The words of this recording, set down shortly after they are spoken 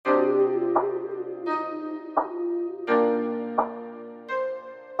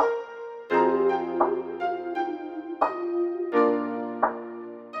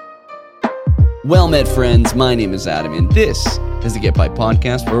Well met, friends. My name is Adam, and this is the Get Pipe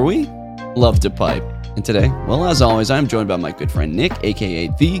podcast, where we love to pipe. And today, well, as always, I'm joined by my good friend Nick, aka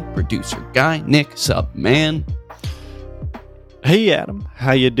the producer guy. Nick, sup, man? Hey, Adam.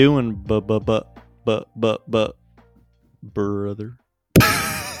 How you doing, brother? You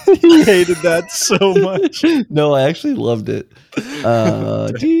hated that so much. No, I actually loved it.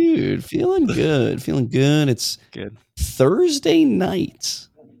 Dude, feeling good. It's Good. Thursday night.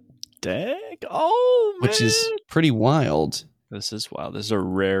 Dang. Oh, man. Which is pretty wild. This is wild. This is a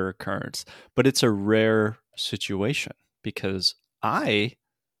rare occurrence, but it's a rare situation because I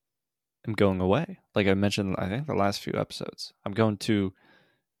am going away. Like I mentioned, I think the last few episodes, I'm going to.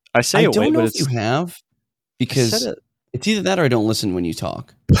 I don't know if you have, because it's either that or I don't listen when you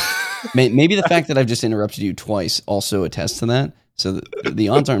talk. Maybe the fact that I've just interrupted you twice also attests to that. So the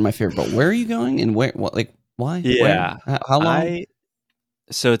odds aren't in my favor. But where are you going and where? What? Like why? Yeah. Where? How long?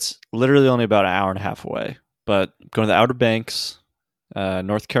 So it's literally only about an hour and a half away. But going to the Outer Banks,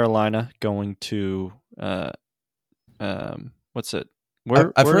 North Carolina, going to what's it?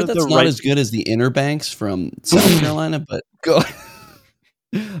 I've heard that's not as good as the Inner Banks from South Carolina, but go.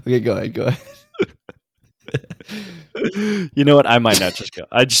 Okay, go ahead. You know what? I might not just go.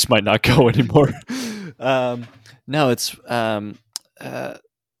 I just might not go anymore. No, it's I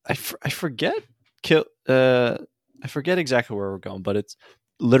forget. I forget exactly where we're going, but it's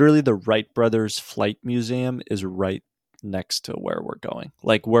literally the Wright Brothers Flight Museum is right next to where we're going,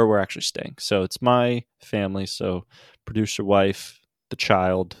 like where we're actually staying. So it's my family, so producer wife, the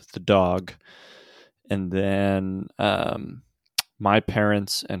child, the dog, and then my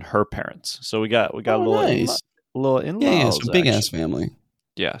parents and her parents. So we got a little nice. little in-laws. Yeah, so big ass family.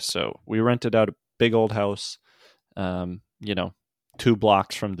 Yeah, so we rented out a big old house, 2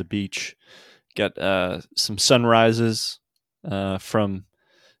 blocks from the beach. Got some sunrises from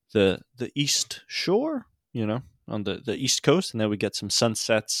the East Shore, on the East Coast, and then we get some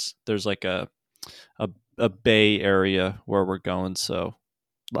sunsets. There's like a bay area where we're going, so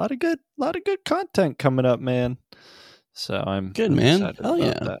a lot of good content coming up, man. So I'm man. excited Hell about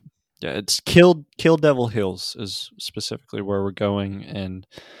yeah. that. Yeah, it's Kill Devil Hills is specifically where we're going, and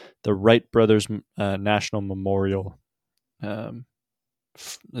the Wright Brothers National Memorial.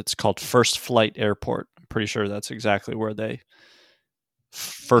 It's called First Flight Airport. I'm pretty sure that's exactly where they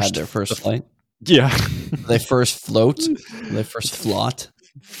Had their first flight. Yeah, they first float. They first flot.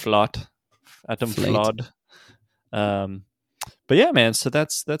 Atom Flate. flawed. But yeah, man. So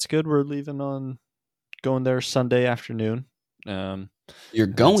that's good. We're going there Sunday afternoon. You're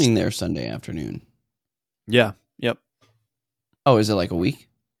going there Sunday afternoon. Yeah. Yep. Oh, is it like a week?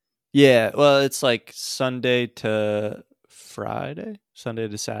 Yeah. Well, it's like Sunday to Friday, Sunday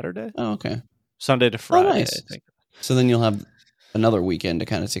to Saturday. Oh, okay. Sunday to Friday, nice. I think. So then you'll have another weekend to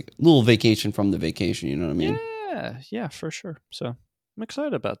kind of take a little vacation from the vacation. You know what I mean? Yeah, for sure. So I'm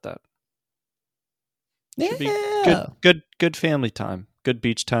excited about that. Yeah. Should be good family time, good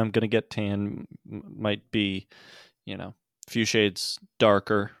beach time. Gonna get tan. Might be, a few shades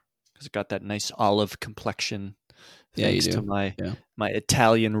darker because it got that nice olive complexion. Yeah, Thanks you do. to my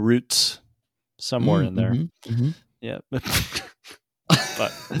Italian roots somewhere in there. Mm-hmm. Yeah. But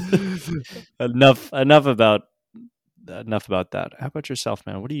enough about that. How about yourself,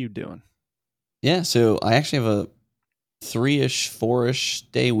 man? What are you doing? Yeah, so I actually have a 4-ish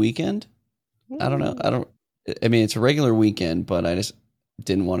day weekend. I don't know. I mean, it's a regular weekend, but I just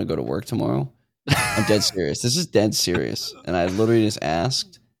didn't want to go to work tomorrow. I'm dead serious. This is dead serious. And I literally just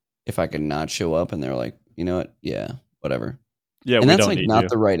asked if I could not show up, and they're like, you know what? Yeah, whatever. Yeah, and we that's don't like need not you.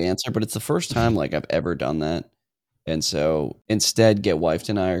 the right answer, but it's the first time like I've ever done that. And so instead, Get Wifed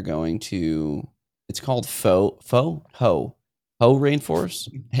and I are going to. It's called Ho Rainforest.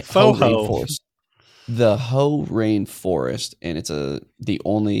 Ho Rainforest. The Ho Rainforest, and it's the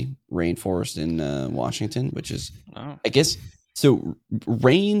only rainforest in Washington, which is, I guess, so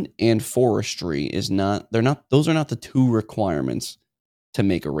rain and forestry those are not the two requirements to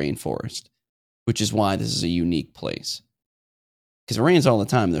make a rainforest, which is why this is a unique place. Because it rains all the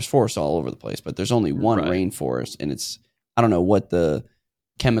time, there's forests all over the place, but there's only one rainforest, and I don't know what the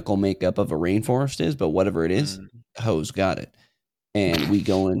chemical makeup of a rainforest is, but whatever it is, Ho's got it. And we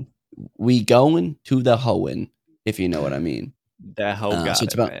going to the Hoen, if you know what I mean. The Ho got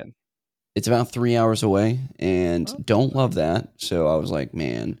so man. It's about 3 hours away, and don't love that. So I was like,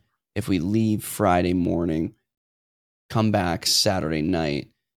 man, if we leave Friday morning, come back Saturday night,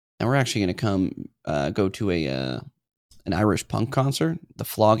 and we're actually going to go to an Irish punk concert, the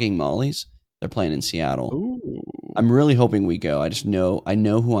Flogging Mollies. They're playing in Seattle. Ooh. I'm really hoping we go. I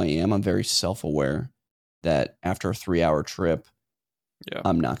know who I am. I'm very self-aware that after a 3-hour trip,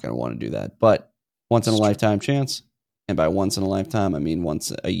 I'm not going to want to do that. But once in a lifetime chance. And by once in a lifetime, I mean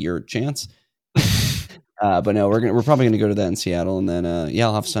once a year chance. But no, we're probably gonna go to that in Seattle, and then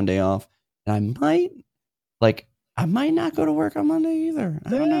I'll have Sunday off, and I might not go to work on Monday either. I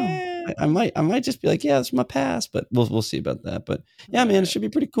don't know. I might just be like, yeah, it's my pass, but we'll see about that. But yeah, man, it should be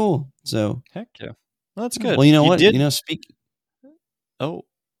pretty cool. So heck yeah, well, that's good. Well, you know what? You know, speak. Oh,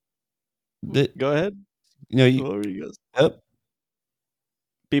 That, go ahead. You know, Yep.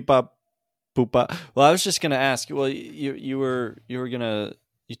 Beep up, boop up. Well, I was just gonna ask. Well, you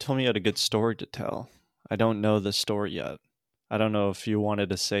told me you had a good story to tell. I don't know the story yet. I don't know if you wanted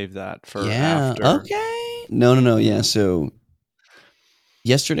to save that for after. Okay. No. Yeah. So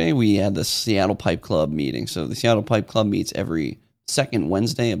yesterday we had the Seattle Pipe Club meeting. So the Seattle Pipe Club meets every second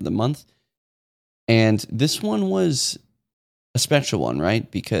Wednesday of the month. And this one was a special one, right?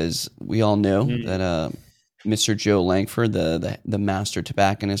 Because we all know that Mr. Joe Langford, the master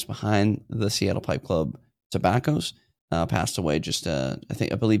tobacconist behind the Seattle Pipe Club tobaccos, passed away just I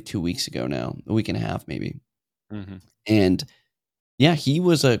believe 2 weeks ago now, a week and a half maybe. Mm-hmm. And yeah, he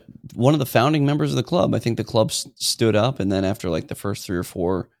was one of the founding members of the club. I think the club stood up, and then after like the first 3 or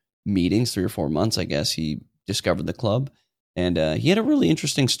 4 meetings, 3 or 4 months, I guess, he discovered the club. And he had a really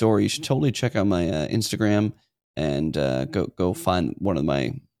interesting story. You should totally check out my Instagram and go find one of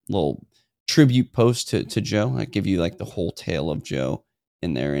my little tribute posts to Joe. I give you like the whole tale of Joe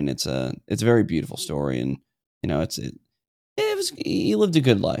in there, and it's a very beautiful story. And you know, he lived a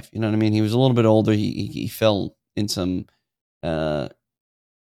good life. You know what I mean? He was a little bit older. He fell in some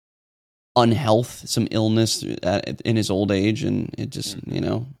unhealth, some illness in his old age, and it just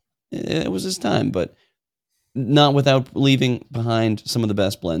it was his time, but not without leaving behind some of the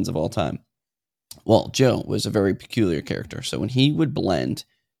best blends of all time. Well, Joe was a very peculiar character. So when he would blend,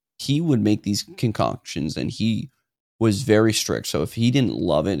 he would make these concoctions, and he was very strict. So if he didn't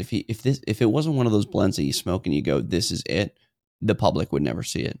love it, if it wasn't one of those blends that you smoke and you go, this is it, the public would never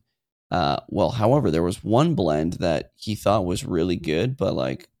see it. However, there was one blend that he thought was really good, but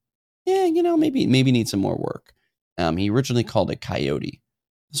like, maybe needs some more work. He originally called it Coyote.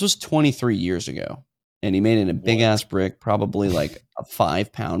 This was 23 years ago. And he made it in a big ass brick, probably like a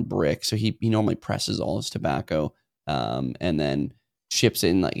 5-pound brick. So he normally presses all his tobacco, and then ships it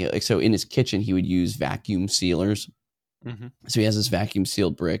in so in his kitchen he would use vacuum sealers. Mm-hmm. So he has this vacuum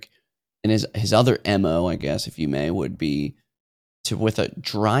sealed brick, and his other MO, I guess, if you may, would be to, with a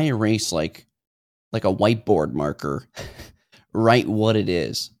dry erase like a whiteboard marker, write what it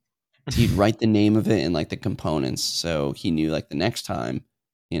is. So he'd write the name of it and like the components, so he knew like the next time,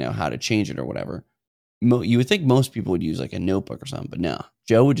 how to change it or whatever. You would think most people would use like a notebook or something, but no.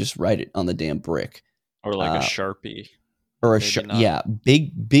 Joe would just write it on the damn brick, or like a Sharpie, or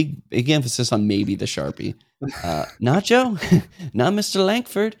big emphasis on maybe the Sharpie. Not Joe, not Mr.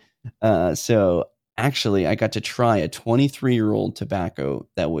 Langford. So actually, I got to try a 23-year-old tobacco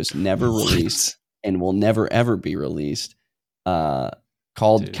that was never released and will never ever be released,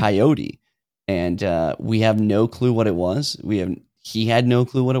 called Coyote, and we have no clue what it was. He had no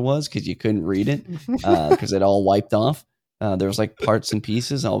clue what it was because you couldn't read it because it all wiped off. There was like parts and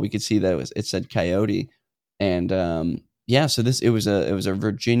pieces. All we could see it said Coyote, and so it was a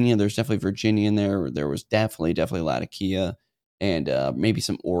Virginia. There's definitely Virginia in there. There was definitely Latakia, and maybe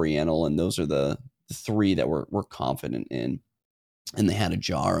some Oriental, and those are the 3 that we're confident in. And they had a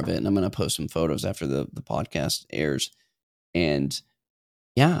jar of it, and I'm gonna post some photos after the podcast airs. And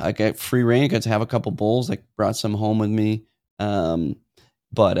yeah, I got free reign. I got to have a couple bowls. I brought some home with me.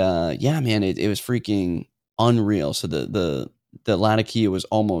 But man, it was freaking unreal. So the Latakia was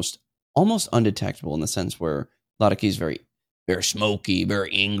almost undetectable in the sense where Latakia is very, very smoky,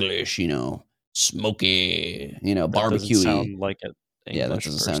 very English, smoky, barbecue. Sound like it. Yeah, that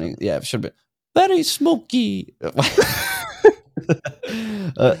doesn't sound. Yeah, it should be very smoky.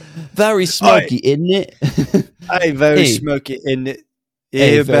 Very smoky, isn't it? Very smoky, isn't it? Yeah,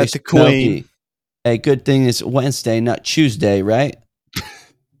 about the Queen. Hey, good thing it's Wednesday, not Tuesday, right?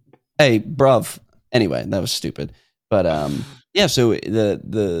 Hey, bruv. Anyway, that was stupid. But so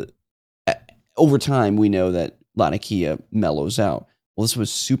the over time we know that Latakia mellows out. Well, this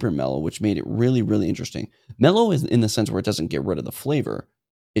was super mellow, which made it really, really interesting. Mellow is in the sense where it doesn't get rid of the flavor.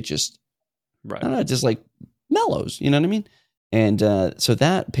 It just, I don't know, it just like mellows. You know what I mean? And so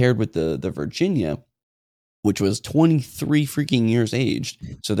that paired with the Virginia, which was 23 freaking years aged.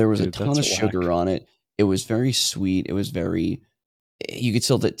 So there was a ton of sugar on it. It was very sweet. It was very, you could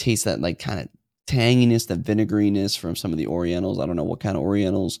still taste that like kind of tanginess, that vinegariness from some of the Orientals. I don't know what kind of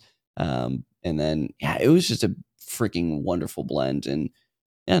Orientals. And then, it was just a freaking wonderful blend. And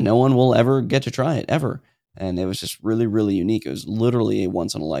no one will ever get to try it ever. And it was just really, really unique. It was literally a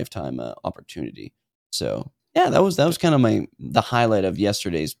once in a lifetime opportunity. So yeah, that was kind of the highlight of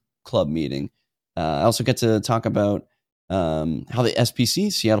yesterday's club meeting. I also get to talk about how the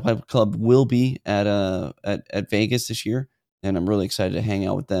SPC Seattle Pipe Club will be at Vegas this year, and I'm really excited to hang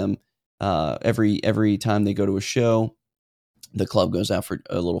out with them. Every time they go to a show, the club goes out for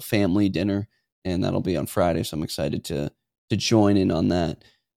a little family dinner, and that'll be on Friday. So I'm excited to join in on that.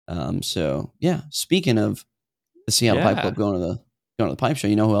 So yeah, speaking of the Seattle Pipe Club going to the pipe show,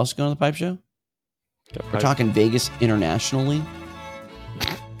 you know who else is going to the pipe show? We're talking Vegas internationally.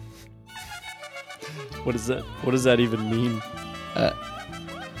 What is that? What does that even mean? That's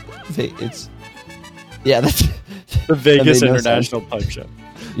the Vegas International Pipe Show.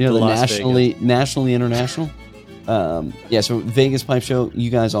 You know, the nationally international. So Vegas Pipe Show. You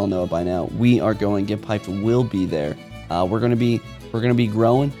guys all know it by now. We are going. Get Piped will be there. We're gonna be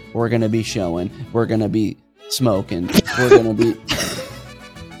growing. We're gonna be showing. We're gonna be smoking. We're gonna be.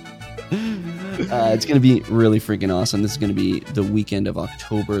 It's gonna be really freaking awesome. This is gonna be the weekend of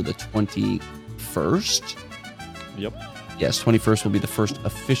October the 21st. Yep. Yes, 21st will be the first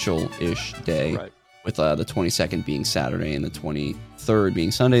official-ish day, right, with the 22nd being Saturday and the 23rd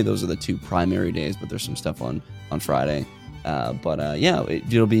being Sunday. Those are the two primary days, but there's some stuff on Friday.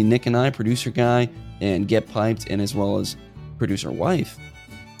 It'll be Nick and I, producer guy, and Get Piped, and as well as producer wife,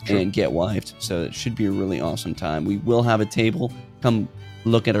 and Get Wifed. So it should be a really awesome time. We will have a table. Come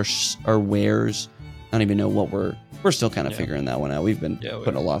look at our wares. I don't even know what we're still kind of figuring that one out. We've been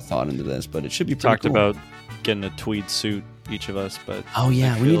putting a lot of thought into this, but it should be pretty talked cool. About getting a tweed suit, each of us, but we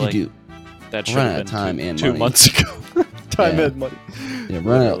need to do that. Should have been time and 2 months ago. Time and money. Yeah,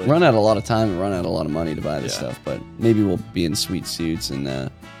 run out a lot of time and run out a lot of money to buy this stuff, but maybe we'll be in sweet suits and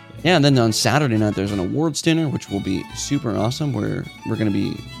and then on Saturday night there's an awards dinner which will be super awesome. We're going to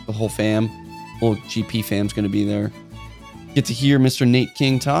be the whole GP fam's going to be there. Get to hear Mr. Nate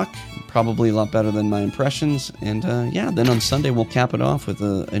King talk, probably a lot better than my impressions. And then on Sunday we'll cap it off with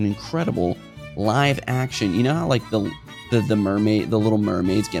an incredible live action. You know how like the mermaid, the Little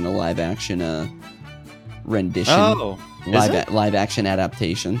Mermaid's getting a live action rendition, live action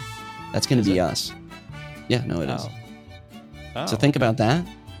adaptation. That's going to be us. Yeah, no, it is. So think about that.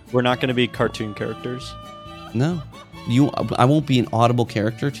 We're not going to be cartoon characters. No, I won't be an audible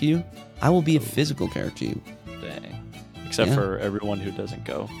character to you. I will be a physical character to you. Dang. Except for everyone who doesn't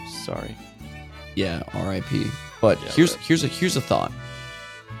go. Sorry. Yeah, R.I.P. But here's a thought.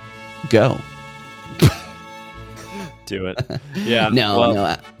 Go. Do it. Yeah.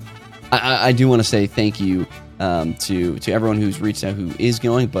 No. I do want to say thank you to everyone who's reached out who is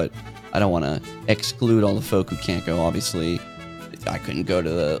going, but I don't want to exclude all the folk who can't go. Obviously, I couldn't go to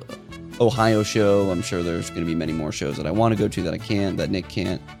the Ohio show. I'm sure there's going to be many more shows that I want to go to that I can't, that Nick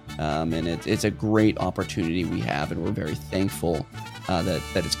can't. And it's a great opportunity we have, and we're very thankful that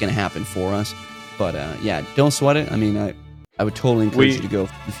it's going to happen for us. But don't sweat it. I mean, I would totally encourage you to go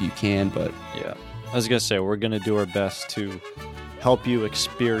if you can. But yeah, I was going to say we're going to do our best to help you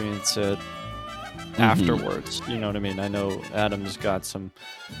experience it afterwards. You know what I mean? I know Adam's got some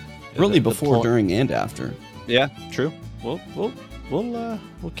really before, during, and after. Yeah, true.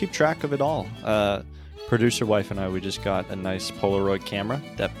 We'll keep track of it all. Producer wife and I, we just got a nice Polaroid camera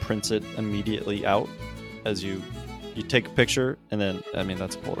that prints it immediately out as you take a picture, and then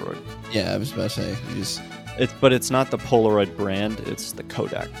that's a Polaroid. Yeah, I was about to say but it's not the Polaroid brand; it's the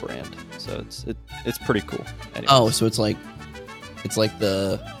Kodak brand. So it's pretty cool. Anyways. Oh, so it's like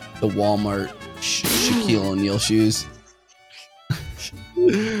the Walmart Shaquille O'Neal shoes,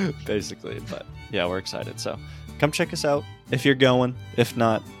 basically. But yeah, we're excited. So come check us out if you're going. If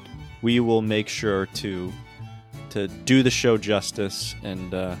not, we will make sure to do the show justice,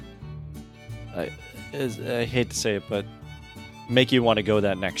 and I hate to say it, but make you want to go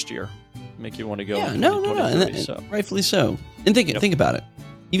that next year. Make you want to go. Yeah, no, and rightfully so. And think about it.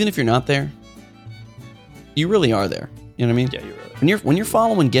 Even if you're not there, you really are there. You know what I mean? Yeah, you're really. When you're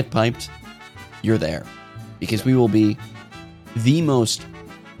following Get Piped, you're there, because we will be the most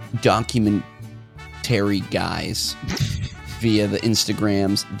documentary guys via the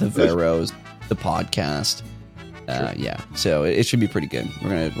Instagrams, the Veros, the podcast. So it should be pretty good.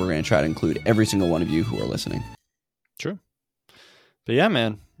 We're gonna try to include every single one of you who are listening. True. But yeah,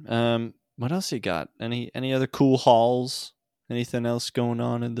 man. What else you got? Any other cool hauls? Anything else going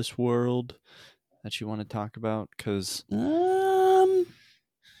on in this world that you want to talk about? Because yeah.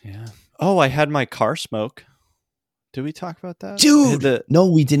 Oh, I had my car smoke. Did we talk about that? Dude, no,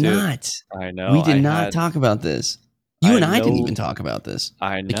 we did not. I know. We did not talk about this. You and I didn't even talk about this.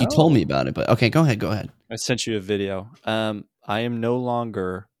 I know. Like, you told me about it, but okay, go ahead. I sent you a video. I am no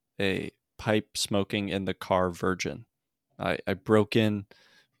longer a pipe smoking in the car virgin. I broke in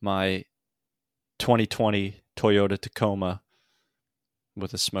my 2020 Toyota Tacoma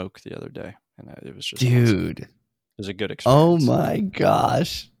with a smoke the other day, and it was just dude. awesome. It was a good Oh experience. my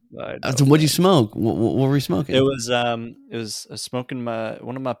gosh! I know, So what'd you smoke? What were we smoking? It was smoking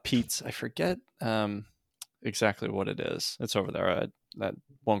one of my Pete's. I forget exactly what it is. It's over there. I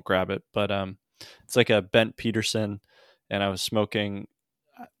won't grab it, but it's like a Bent Peterson, and I was smoking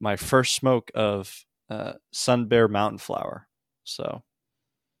my first smoke of Sun Bear Mountain Flower. So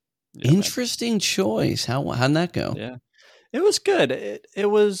yeah, interesting choice. How'd that go? Yeah, it was good. It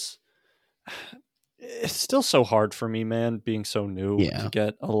was. It's still so hard for me, man, being so new to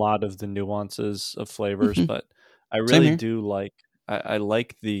get a lot of the nuances of flavors, but I really do like. I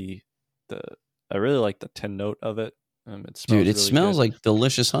like I really like the tin note of it. It smells Dude, it really smells good. like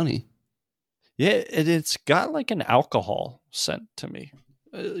delicious honey. Yeah, it's got like an alcohol scent to me.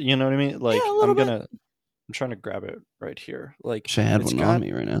 You know what I mean? Like Yeah, I'm trying to grab it right here. Like I had one on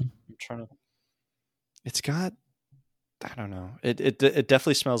me right now. I'm trying to. It's got. I don't know. It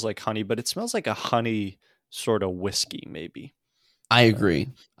definitely smells like honey, but it smells like a honey sort of whiskey, maybe. I agree.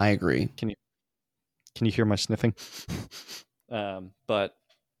 Can you hear my sniffing? But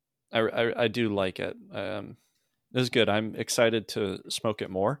I do like it. It was good. I'm excited to smoke it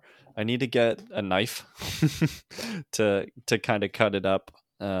more. I need to get a knife to kind of cut it up.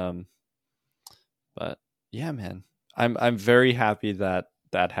 But yeah, man, I'm very happy that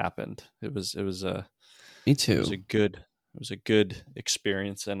happened. It was me too. It was a good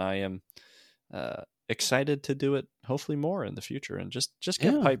experience, and I am excited to do it hopefully more in the future and just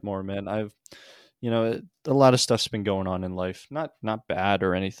get pipe more, man. I've a lot of stuff's been going on in life, not bad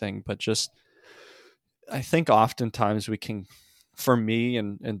or anything, but just I think oftentimes we can, for me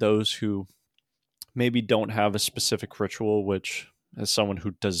and those who maybe don't have a specific ritual, which as someone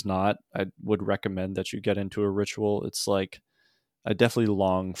who does not, I would recommend that you get into a ritual. It's like I definitely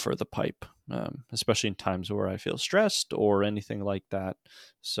long for the pipe, especially in times where I feel stressed or anything like that.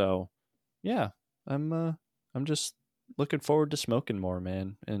 So, yeah, I'm just looking forward to smoking more,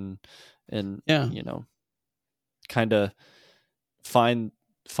 man, and kind of find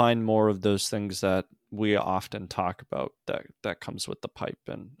more of those things that we often talk about that comes with the pipe,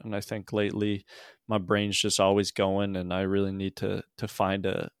 and I think lately my brain's just always going, and I really need to find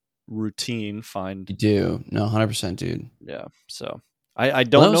a routine. You do. No, 100%, dude. Yeah, so. I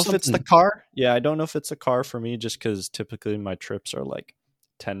don't know if it's the car. Yeah, I don't know if it's a car for me, just because typically my trips are like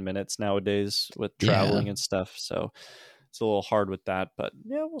 10 minutes nowadays with traveling and stuff. So it's a little hard with that, but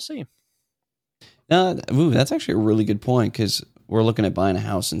yeah, we'll see. That's actually a really good point, because we're looking at buying a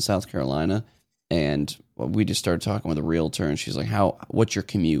house in South Carolina, and we just started talking with a realtor, and she's like, what's your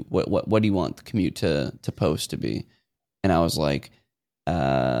commute? What do you want the commute to post to be? And I was like,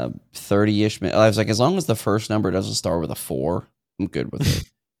 30-ish minutes. I was like, as long as the first number doesn't start with a 4, I'm good with it.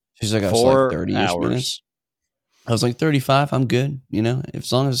 She's like, I was like 30-ish minutes. I was like 35, I'm good.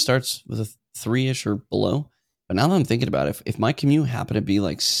 As long as it starts with a 3-ish or below. But now that I'm thinking about it, if my commute happened to be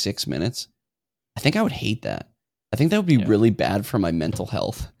like 6 minutes, I think I would hate that. I think that would be really bad for my mental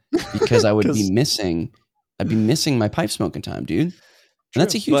health, because I would be missing my pipe smoking time, dude. And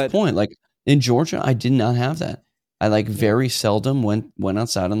that's a huge point. Like in Georgia, I did not have that. I very seldom went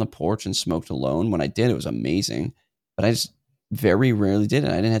outside on the porch and smoked alone. When I did, it was amazing. But I just very rarely did it.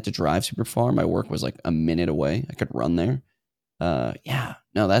 I didn't have to drive super far. My work was like a minute away. I could run there. No,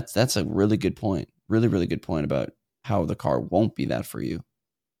 that's a really good point. Really, really good point about how the car won't be that for you.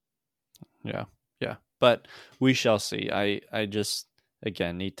 Yeah. But we shall see. I just,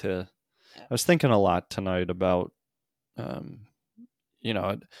 again, need to, I was thinking a lot tonight about, Adam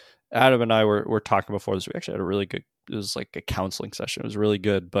and I were talking before this. We actually had a really good, it was like a counseling session. It was really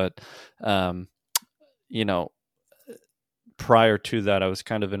good. But, prior to that, I was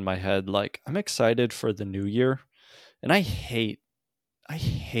kind of in my head, like, I'm excited for the new year, and I hate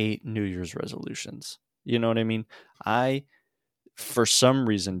New Year's resolutions. You know what I mean? I, for some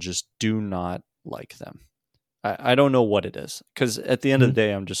reason, just do not like them. I don't know what it is, because at the end of the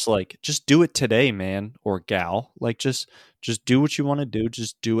day, I'm just like, just do it today, man or gal. Like, just do what you want to do.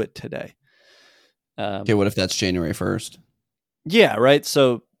 Just do it today. Okay, what if that's January 1st? Yeah, right.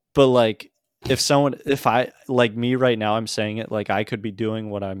 So, but like, if I, like me right now, I'm saying it like I could be doing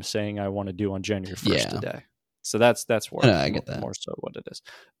what I'm saying I want to do on January 1st today. So that's where I get that. More so what it is.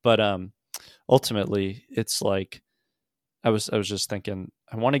 But ultimately, it's like I was just thinking,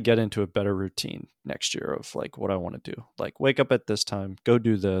 I want to get into a better routine next year of like what I want to do. Like, wake up at this time, go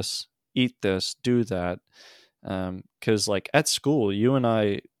do this, eat this, do that. Because like at school, you and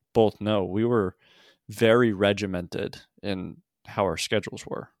I both know we were very regimented in how our schedules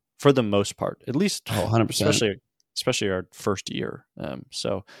were, for the most part, at least. 100%. Especially our first year.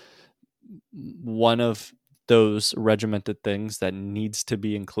 So one of those regimented things that needs to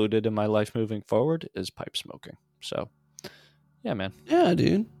be included in my life moving forward is pipe smoking. So, yeah, man. Yeah,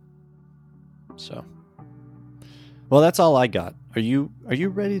 dude. So, well, that's all I got. Are you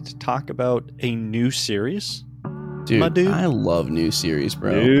ready to talk about a new series? Dude, my dude? I love new series,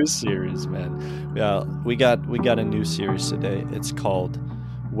 bro. New series, man. Yeah, we got a new series today. It's called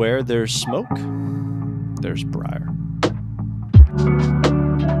Where There's Smoke, There's Briar.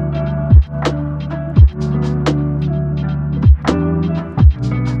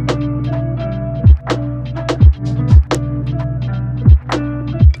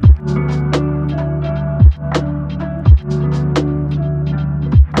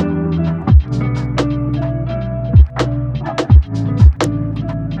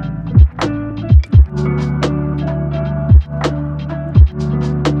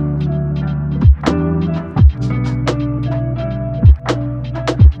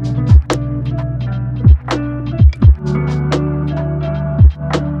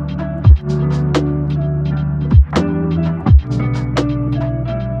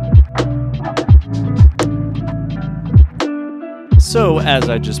 So, as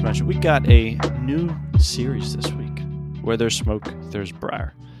I just mentioned, we got a new series this week. Where there's smoke, there's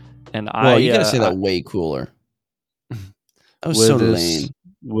Briar. And you gotta say that way cooler. That was so lame.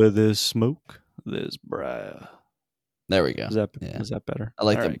 Where there's smoke, there's Briar. There we go. Is that better? I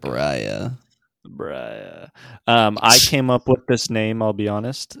like the Briar. Briar. I came up with this name, I'll be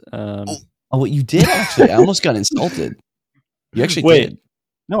honest. Oh, you did actually? I almost got insulted. You actually did.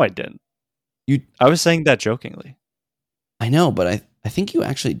 No, I didn't. I was saying that jokingly. I know, but I think you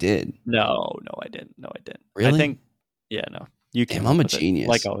actually did. No, I didn't. Really? I think, no. You came. I'm a genius.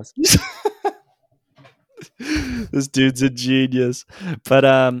 Like always. This dude's a genius. But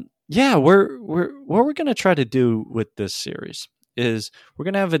what we're gonna try to do with this series is we're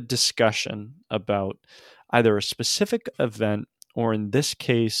gonna have a discussion about either a specific event or, in this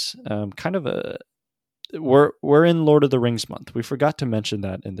case, kind of a. We're in Lord of the Rings month. We forgot to mention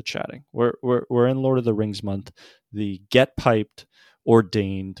that in the chatting. We're in Lord of the Rings month. The Get Piped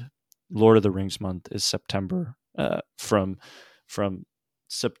ordained Lord of the Rings month is September. From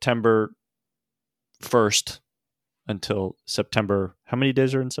September 1st until September. How many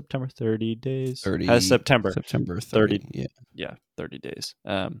days are in September? 30 days. 30. September 30. Yeah, 30 days.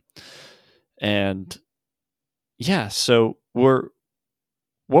 And yeah, so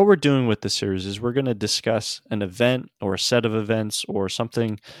what we're doing with this series is we're going to discuss an event or a set of events or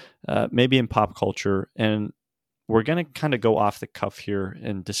something maybe in pop culture, and we're going to kind of go off the cuff here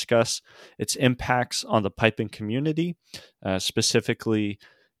and discuss its impacts on the piping community, specifically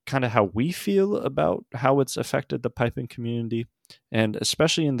kind of how we feel about how it's affected the piping community. And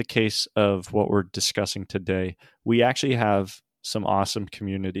especially in the case of what we're discussing today, we actually have some awesome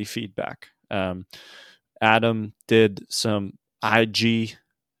community feedback. Adam did some IG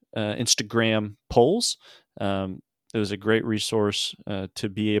Instagram polls. It was a great resource to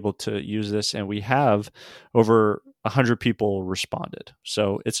be able to use this, and we have over 100 people responded.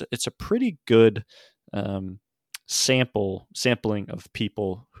 So it's a pretty good sampling of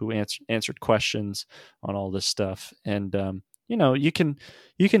people who answered questions on all this stuff. And you can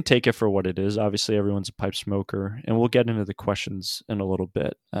take it for what it is. Obviously, everyone's a pipe smoker, and we'll get into the questions in a little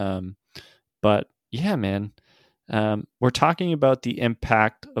bit. But yeah, man. We're talking about the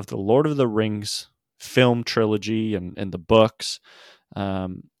impact of the Lord of the Rings film trilogy and the books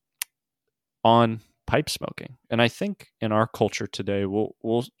on pipe smoking. And I think in our culture today,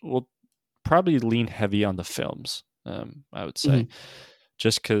 we'll probably lean heavy on the films, I would say,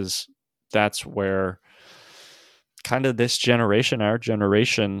 just because that's where kind of this generation, our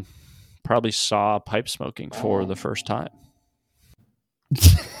generation, probably saw pipe smoking for the first time.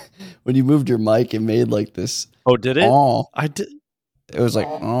 When you moved your mic, it made like this. Oh, did it? Oh, I did. It was like,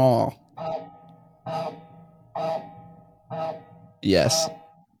 oh. Yes.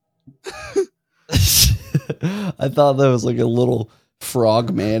 I thought that was like a little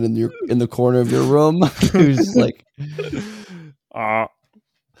frog man in the corner of your room who's like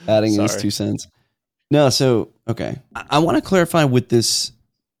adding his 2 cents. No, so okay. I want to clarify with this,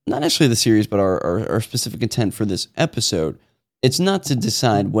 not necessarily the series, but our specific intent for this episode. It's not to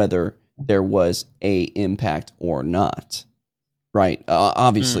decide whether there was a impact or not, right?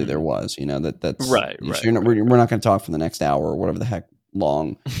 Obviously, there was. That's right. We're not going to talk for the next hour or whatever the heck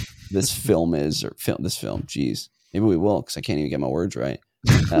long this film is, or this film. Geez, maybe we will, because I can't even get my words right.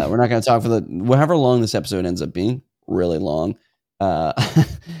 We're not going to talk for however long this episode ends up being. Really long.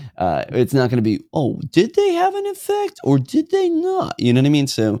 It's not going to be. Oh, did they have an effect or did they not? You know what I mean?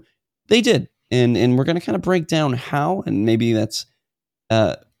 So they did. And we're going to kind of break down how, and maybe that's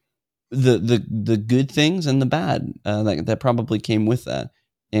the good things and the bad that probably came with that.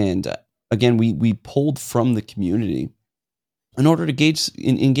 And again, we pulled from the community in order to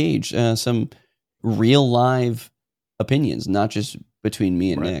engage some real live opinions, not just between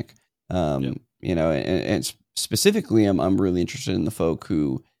me and Nick. And specifically, I'm really interested in the folk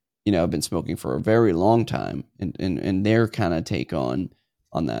who, have been smoking for a very long time and their kind of take on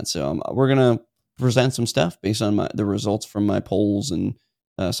that. So we're going to present some stuff based on the results from my polls and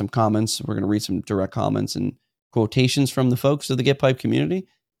some comments. We're going to read some direct comments and quotations from the folks of the Get Pipe community.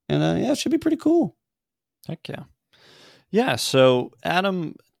 And it should be pretty cool. Heck yeah. Yeah, so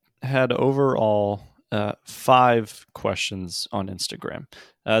Adam had overall 5 questions on Instagram.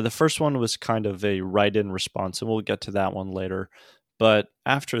 The first one was kind of a write-in response, and we'll get to that one later. But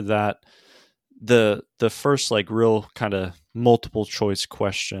after that, the first real kind of multiple choice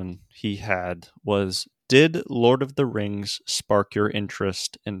question he had was, did Lord of the Rings spark your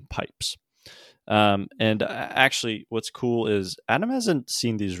interest in pipes? And actually, what's cool is Adam hasn't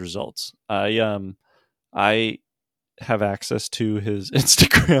seen these results. I have access to his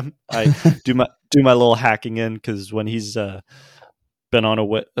Instagram. I do my little hacking in, because when he's been on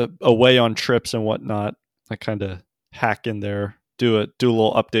away on trips and whatnot, I kind of hack in there, do a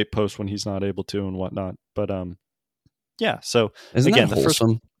little update post when he's not able to and whatnot. But yeah. So isn't again, that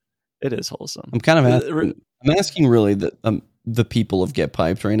wholesome? It is wholesome. I'm kind of asking really the people of Get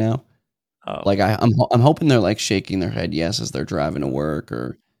Piped right now. Oh. I'm hoping they're shaking their head yes as they're driving to work,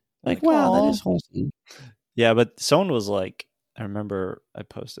 or wow, that is wholesome. Yeah, but someone was I remember I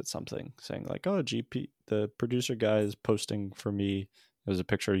posted something saying oh, GP, the producer guy is posting for me. It was a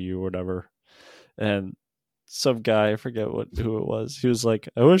picture of you or whatever. And some guy, I forget who it was, he was like,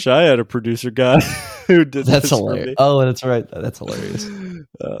 I wish I had a producer guy who did that's this hilarious. For me. Oh, that's right. That's hilarious.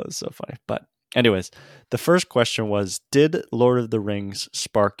 Oh, so funny. But anyways, the first question was, did Lord of the Rings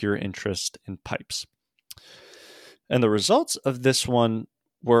spark your interest in pipes? And the results of this one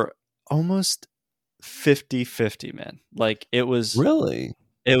were almost 50-50, man. It was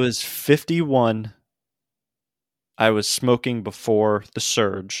 51 I was smoking before the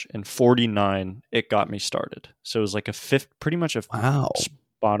surge, and 49 it got me started. So it was pretty much a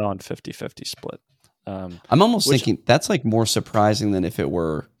spot on 50-50 split. I'm almost thinking that's more surprising than if it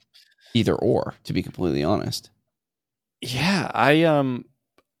were either or, to be completely honest. Yeah, I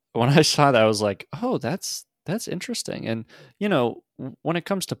when I saw that, I was like, oh, that's interesting. And when it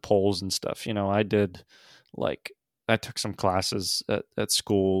comes to polls and stuff, I did I took some classes at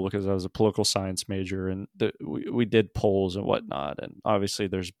school because I was a political science major, and we did polls and whatnot. And obviously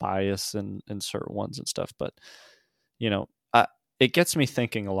there's bias in certain ones and stuff, but it gets me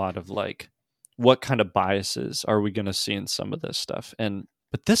thinking a lot of what kind of biases are we going to see in some of this stuff?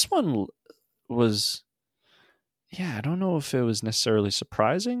 But this one was, I don't know if it was necessarily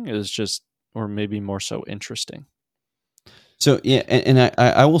surprising. It was just, or maybe more so interesting. So yeah, and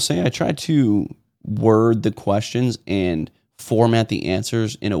I will say I tried to word the questions and format the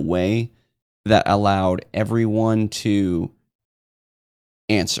answers in a way that allowed everyone to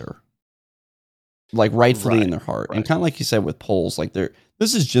answer rightfully in their heart. Right. And kind of like you said with polls,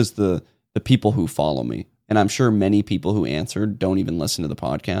 this is just the people who follow me, and I'm sure many people who answered don't even listen to the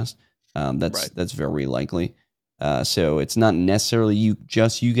podcast. That's very likely. So it's not necessarily you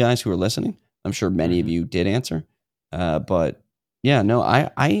guys who are listening. I'm sure many of you did answer. But yeah, no,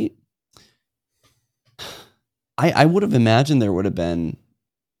 I would have imagined there would have been,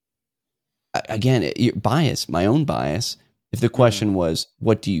 again, bias, my own bias. If the question was,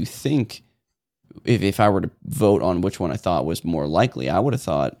 what do you think? If I were to vote on which one I thought was more likely, I would have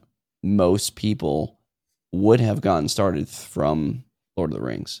thought most people would have gotten started from Lord of the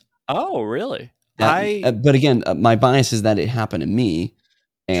Rings. Oh, really? But again, my bias is that it happened to me,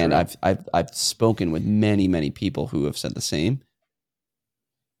 and true. I've spoken with many people who have said the same.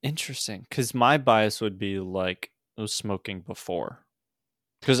 Interesting, because my bias would be I was smoking before,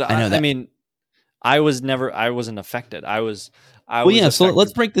 because I mean, I wasn't affected. So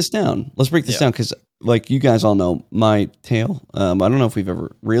let's break this down. Let's break this down, because you guys all know my tale. I don't know if we've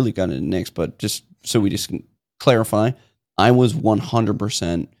ever really gotten into Nick's, but just so we just can clarify, I was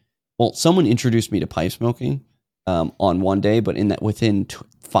 100%. Well, someone introduced me to pipe smoking on one day, but within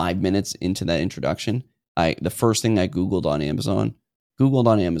 5 minutes into that introduction, the first thing I Googled on Amazon.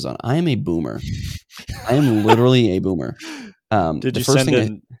 I am a boomer. I am literally a boomer. Did you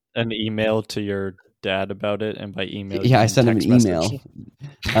send an email to your dad about it? And by email, I sent him an email.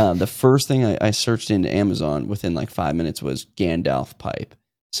 The first thing I searched into Amazon within 5 minutes was Gandalf pipe.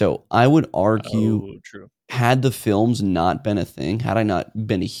 So I would argue, had the films not been a thing, had I not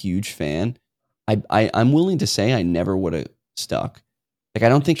been a huge fan, I'm willing to say I never would have stuck. Like, I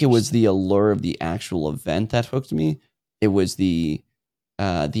don't think it was the allure of the actual event that hooked me. It was the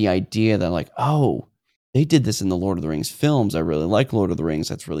idea that, like, oh, they did this in the Lord of the Rings films. I really like Lord of the Rings.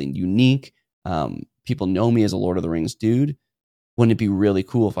 That's really unique. People know me as a Lord of the Rings dude. Wouldn't it be really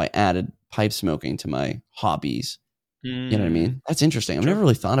cool if I added pipe smoking to my hobbies? You know what I mean? That's interesting. I've never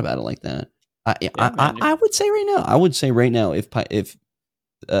really thought about it like that. I would say right now, if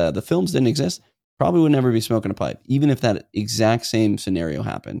the films didn't exist, probably would never be smoking a pipe, even if that exact same scenario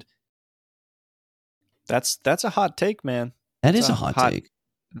happened. That's a hot take, man. That is a hot take.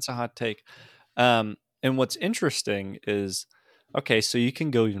 That's a hot take. And what's interesting is, okay, so you can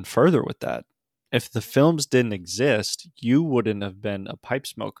go even further with that. If the films didn't exist, you wouldn't have been a pipe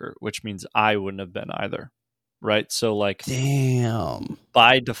smoker, which means I wouldn't have been either. Right? So, like, damn.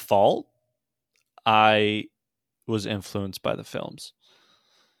 By default, I was influenced by the films.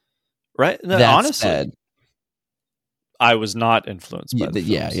 Right? That's honestly, bad. I was not influenced by the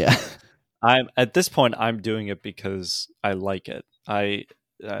films. Yeah. I'm at this point, I'm doing it because I like it. I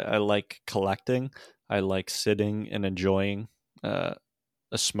like collecting. I like sitting and enjoying a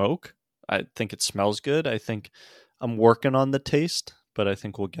smoke. I think it smells good. I think I'm working on the taste, but I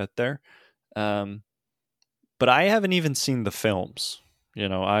think we'll get there. But I haven't even seen the films. You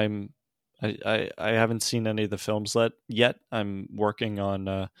know, I haven't seen any of the films yet. I'm working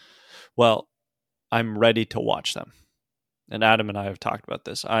on. I'm ready to watch them. And Adam and I have talked about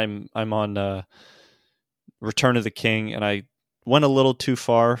this. I'm on Return of the King, and I went a little too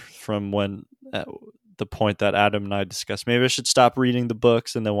far from when the point that Adam and I discussed. Maybe I should stop reading the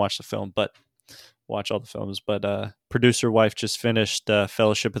books and then watch the film, but watch all the films. But producer wife just finished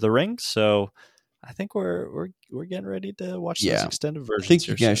Fellowship of the Ring, so I think we're getting ready to watch those extended versions. I think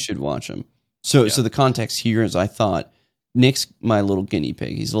you guys should watch them. So the context here is, I thought Nick's my little guinea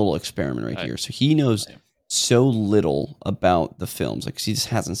pig. He's a little experiment here. So he knows so little about the films. Like, he just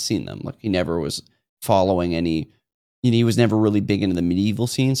hasn't seen them. Like, he never was following any. He was never really big into the medieval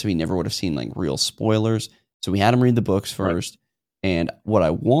scene, so he never would have seen like real spoilers. So we had him read the books first, and what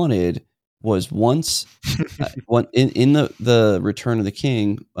I wanted was once in the Return of the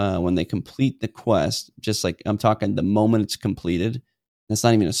King, when they complete the quest, just like, I'm talking the moment it's completed, that's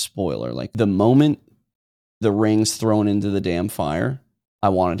not even a spoiler. Like, the moment the ring's thrown into the damn fire, I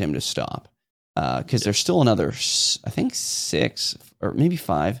wanted him to stop, because there's still another, I think 6 or maybe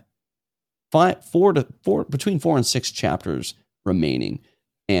 4 between 4 and 6 chapters remaining,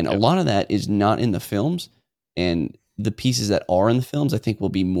 and a lot of that is not in the films, and the pieces that are in the films, I think, will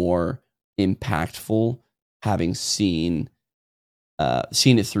be more impactful having seen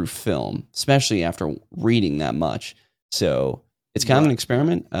it through film, especially after reading that much. So it's kind of an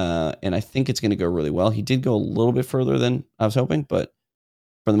experiment, and I think it's going to go really well. He did go a little bit further than I was hoping, but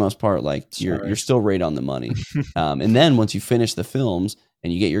for the most part, like, you're still right on the money. And then once you finish the films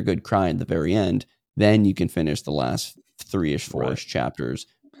and you get your good cry at the very end, then you can finish the last 3-ish, 4-ish chapters,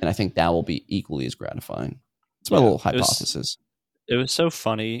 and I think that will be equally as gratifying. It's my little hypothesis. It was so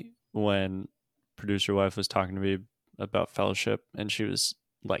funny when producer wife was talking to me about Fellowship, and she was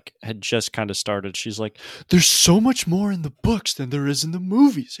like, had just kind of started. She's like, there's so much more in the books than there is in the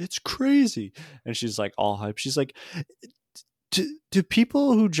movies. It's crazy. And she's like all hype. She's like, do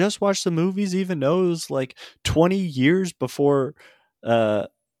people who just watch the movies even know it was like 20 years before Frodo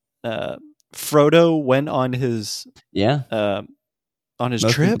went on his on his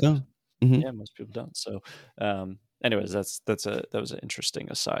trip? Mm-hmm. Yeah, most people don't. So anyways, that was an interesting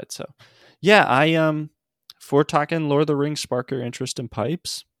aside. So yeah, if we're talking Lord of the Rings spark your interest in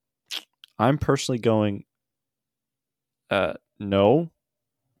pipes, I'm personally going no,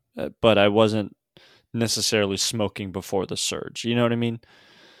 but I wasn't necessarily smoking before the surge. You know what I mean?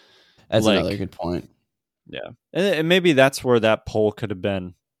 That's another good point. Yeah, and maybe that's where that poll could have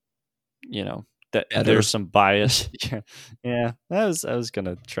been. You know, that there's some bias. yeah. I was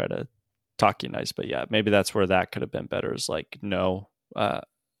gonna try to talk you nice, but yeah, maybe that's where that could have been better. Is like, no,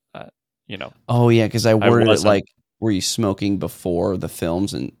 you know. Oh yeah, because I worded it like, were you smoking before the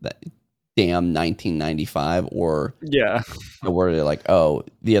films and that damn 1995, or I worded it like, oh,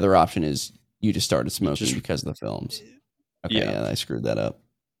 the other option is you just started smoking because of the films. Okay, yeah, I screwed that up.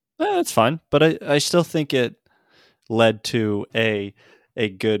 That's fine, but I still think it led to a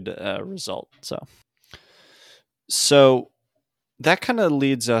good result. So that kind of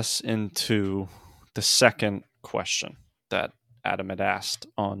leads us into the second question that Adam had asked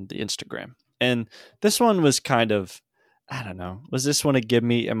on the Instagram. And this one was kind of, I don't know, was this one a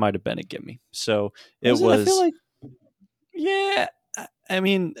gimme? It might have been a gimme. So it was, I feel like, yeah, I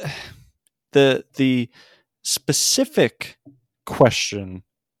mean, the specific question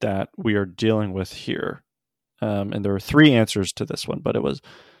that we are dealing with here and there were 3 answers to this one, but it was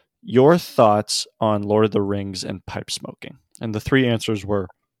your thoughts on Lord of the Rings and pipe smoking. And the 3 answers were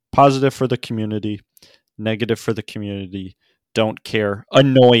positive for the community, negative for the community, don't care,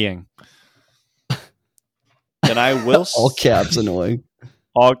 annoying. And I will all caps annoying.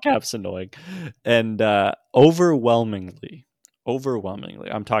 All caps annoying. And overwhelmingly,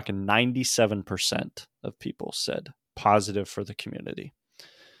 I'm talking 97% of people said positive for the community.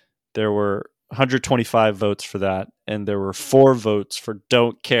 There were 125 votes for that, and there were 4 votes for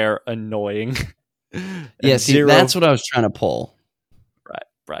don't care, annoying. Yeah, see, that's what I was trying to pull.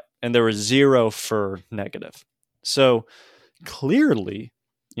 Right. And there was 0 for negative. So clearly,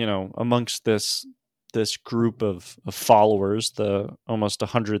 amongst this group of followers, the almost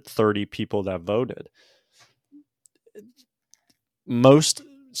 130 people that voted, most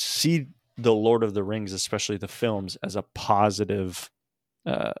see the Lord of the Rings, especially the films, as a positive,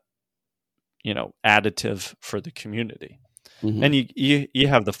 additive for the community. Mm-hmm. And you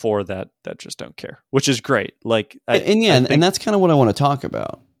have the 4 that just don't care, which is great. Like, and that's kind of what I want to talk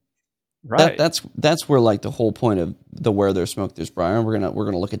about. Right. That's where, like, the whole point of the where there's smoke, there's Briar. We're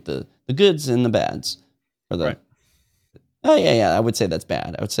gonna look at the goods and the bads. Or the, right. Oh yeah, I would say that's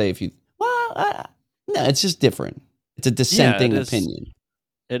bad. I would say no, it's just different. It's a dissenting opinion.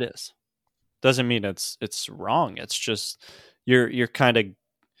 It is. Doesn't mean it's wrong. It's just you're kind of,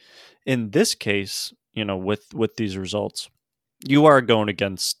 in this case, with these results, you are going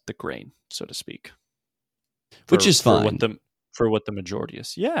against the grain, so to speak, which is fine for what the majority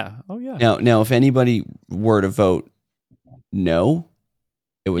is. Yeah. Oh yeah. Now, if anybody were to vote no,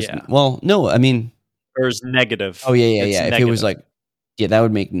 it was no. I mean, or is negative. Oh yeah. If it was like, that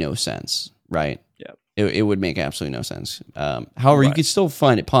would make no sense, right? Yeah. It would make absolutely no sense. However, you could still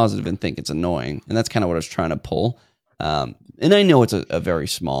find it positive and think it's annoying, and that's kind of what I was trying to pull. And I know it's a very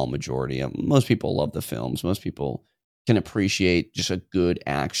small majority. Most people love the films. Most people can appreciate just a good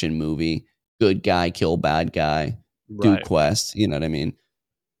action movie, good guy kill bad guy, do quest. You know what I mean?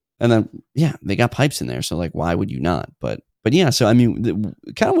 And then they got pipes in there, so like, why would you not? But yeah, so I mean,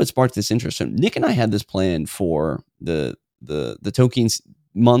 kind of what sparked this interest. So Nick and I had this plan for the Tolkien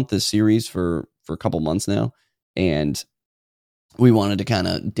month, the series for a couple months now, and we wanted to kind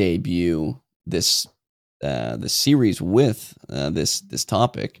of debut this the series with this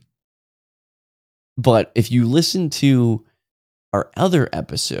topic. But if you listen to our other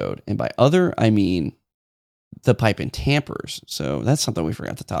episode, and by other I mean the pipe and tampers, so that's something we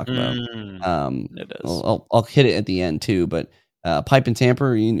forgot to talk about. It is. I'll hit it at the end too, but Pipe and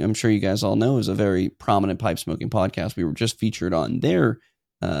Tamper, I'm sure you guys all know, is a very prominent pipe smoking podcast. We were just featured on their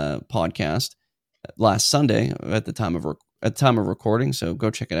podcast last Sunday at the time of recording, so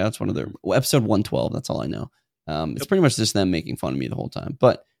go check it out. It's one of their episode 112. That's all I know. It's pretty much just them making fun of me the whole time.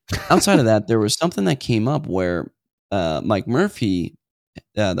 But outside of that, there was something that came up where Mike Murphy,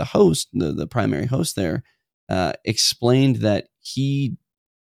 the host, the primary host there, explained that he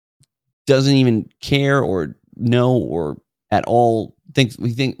doesn't even care or know or at all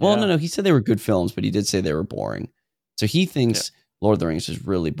no, he said they were good films, but he did say they were boring. So he thinks Lord of the Rings is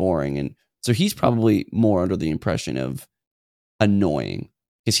really boring, and so he's probably more under the impression of annoying,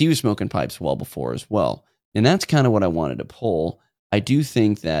 because he was smoking pipes well before as well. And that's kind of what I wanted to pull. I do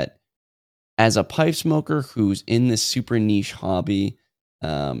think that as a pipe smoker who's in this super niche hobby,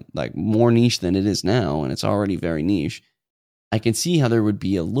 like more niche than it is now, and it's already very niche, I can see how there would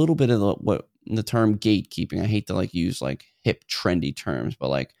be a little bit of what the term gatekeeping. I hate to like use like hip trendy terms, but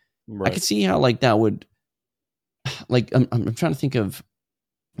like I could see how like that would, like I'm trying to think of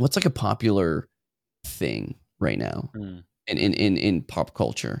what's like a popular thing right now in pop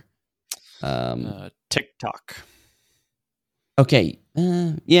culture. TikTok. Okay.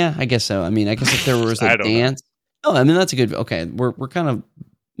 Yeah, I guess so. I mean, I guess if there was a dance. Oh, I mean, that's a good. Okay, we're kind of.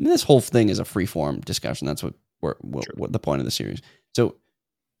 I mean, this whole thing is a free form discussion. That's what the point of the series. So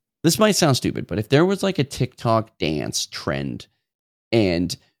this might sound stupid, but if there was like a TikTok dance trend,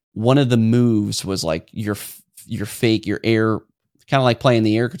 and one of the moves was like your air, kind of like playing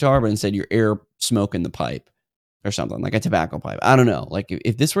the air guitar, but instead your air smoking the pipe or something, like a tobacco pipe. I don't know. Like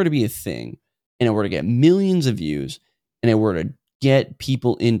if this were to be a thing, and it were to get millions of views, and it were to get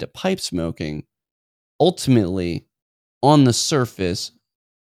people into pipe smoking, ultimately, on the surface,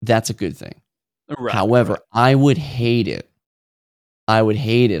 that's a good thing. However, I would hate it. I would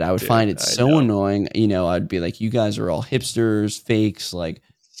find it so annoying. I'd be like, you guys are all hipsters, fakes. Like,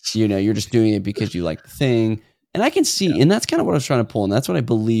 you're just doing it because you like the thing. And I can see, and that's kind of what I was trying to pull. And that's what I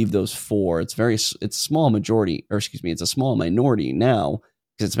believe those 4. It's a small majority, or excuse me, it's a small minority now,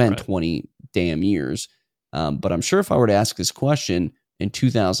 because it's been 20 damn years. But I'm sure if I were to ask this question in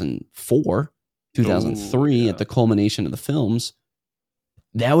 2004, 2003 at the culmination of the films,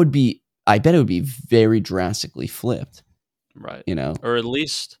 that would be, I bet it would be very drastically flipped. Right. You know? Or at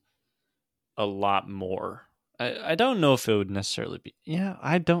least a lot more. I don't know if it would necessarily be. Yeah,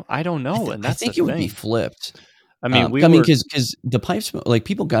 I don't know. And that's I think the it would be thing. flipped. I mean, because the pipes, like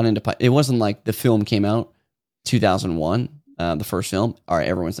people got into pipe. It wasn't like the film came out 2001, the first film. All right,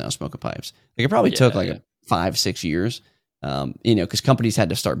 everyone's now smoking pipes. Like it probably took like 5-6 years, because companies had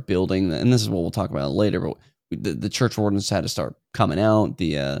to start building, and this is what we'll talk about later. But the church wardens had to start coming out.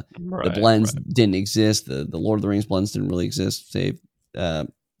 The blends didn't exist. The Lord of the Rings blends didn't really exist, save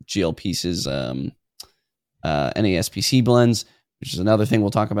GL pieces, NASPC blends, which is another thing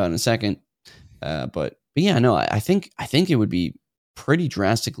we'll talk about in a second. But yeah, no, I think it would be pretty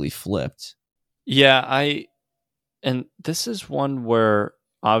drastically flipped. Yeah, and this is one where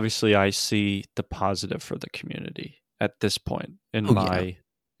obviously I see the positive for the community at this point in my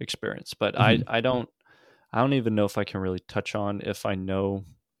experience, but I don't even know if I can really touch on if I know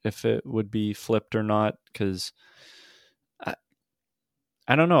if it would be flipped or not, because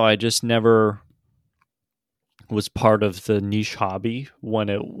I don't know. I just never was part of the niche hobby when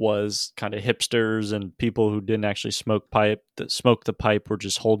it was kind of hipsters and people who didn't actually smoke pipe, that smoked the pipe were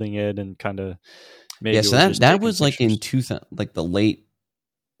just holding it and kind of maybe. Yeah, so that was like in 2000, like the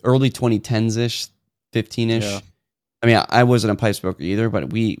early 2010s ish, 15ish. Yeah. I mean, I wasn't a pipe smoker either,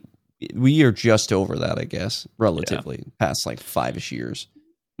 but we are just over that, I guess, relatively past like 5-ish years,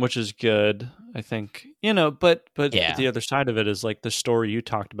 which is good, I think. But the other side of it is like the story you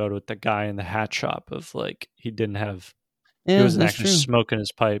talked about with the guy in the hat shop of like he wasn't actually smoking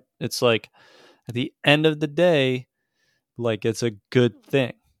his pipe. It's like at the end of the day, like it's a good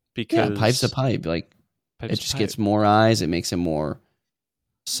thing because pipe's a pipe. Like it just gets more eyes. It makes it more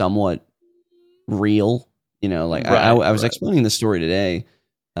somewhat real. Like I was explaining the story today.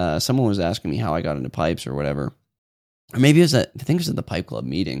 Someone was asking me how I got into pipes or whatever. Or maybe it was I think it was at the Pipe Club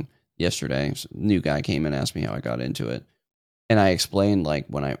meeting yesterday. A new guy came and asked me how I got into it. And I explained like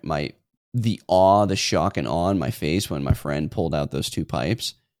when the shock and awe in my face when my friend pulled out those 2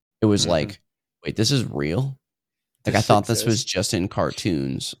 pipes. It was like, wait, this is real? Like I thought this was just in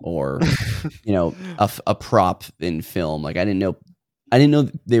cartoons or, a prop in film. Like I didn't know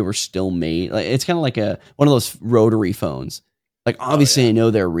they were still made. Like it's kind of like one of those rotary phones. Like obviously I know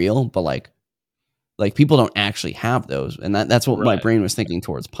they're real, but like people don't actually have those, and that's what my brain was thinking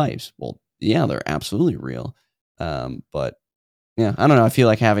towards pipes. Well, yeah, they're absolutely real, but yeah, I don't know. I feel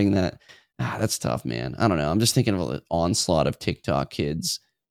like having that. That's tough, man. I don't know. I'm just thinking of an onslaught of TikTok kids,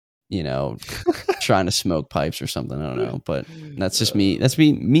 trying to smoke pipes or something. I don't know, but that's just me. That's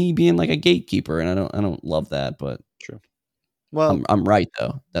me being like a gatekeeper, and I don't love that, but true. Well, I'm right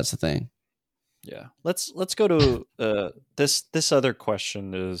though. That's the thing. Yeah, let's go to this other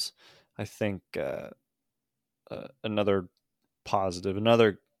question is, I think, another positive,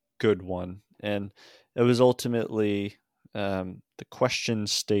 another good one, and it was ultimately the question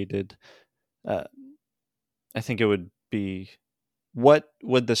stated. I think it would be, what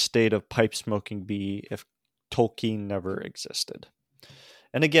would the state of pipe smoking be if Tolkien never existed?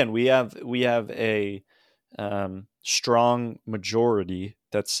 And again, we have a strong majority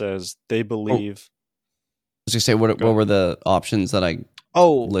that says they believe. I was gonna say, what were the options that I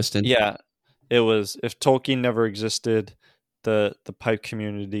listed? Yeah, it was if Tolkien never existed, the pipe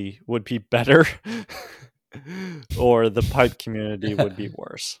community would be better, or the pipe community would be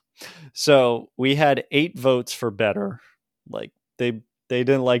worse. So we had 8 votes for better. Like they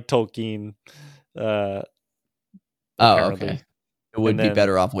didn't like Tolkien. Okay. It would be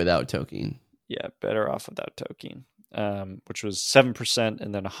better off without Tolkien. Yeah, better off without Tolkien, which was 7%,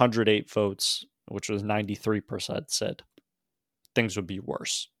 and then 108 votes, which was 93%, said things would be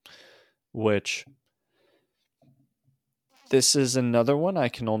worse. Which, this is another one I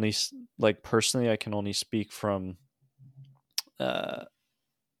can only, like personally, I can only speak from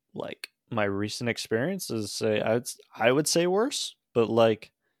like my recent experiences. Say I would say worse, but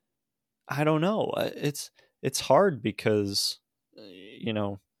like I don't know. It's hard because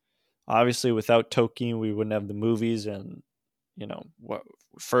obviously without Tolkien we wouldn't have the movies, and what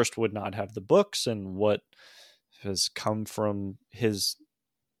first would not have the books and what has come from his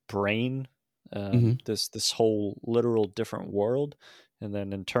brain, this whole literal different world, and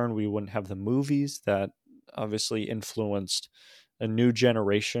then in turn we wouldn't have the movies that obviously influenced a new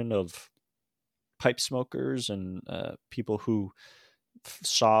generation of pipe smokers and people who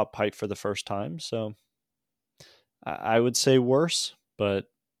saw a pipe for the first time. So I would say worse, but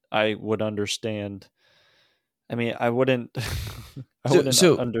I would understand. I mean, I wouldn't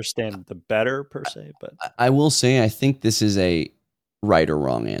understand the better per se, but I will say I think this is a right or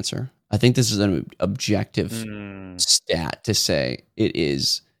wrong answer. I think this is an objective stat to say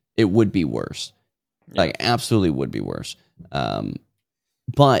it would be worse. Yeah. Like, absolutely would be worse.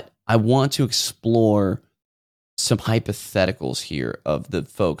 But I want to explore some hypotheticals here of the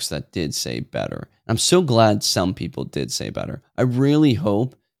folks that did say better. I'm so glad some people did say better. I really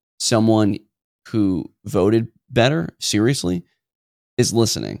hope someone who voted better, seriously, is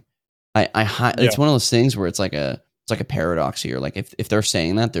listening. It's one of those things where it's like a paradox here. Like if they're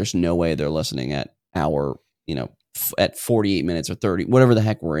saying that, there's no way they're listening at at 48 minutes or 30, whatever the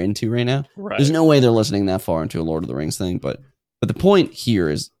heck we're into right now. Right. There's no way they're listening that far into a Lord of the Rings thing. But the point here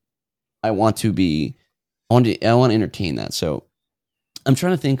is I want to entertain that. So I'm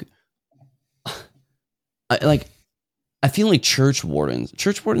trying to think. I feel like church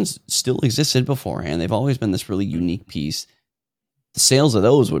wardens still existed beforehand. They've always been this really unique piece. The sales of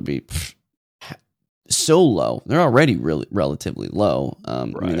those would be so low. They're already really relatively low. I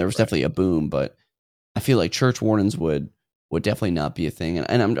mean, there was definitely a boom, but I feel like church wardens would definitely not be a thing.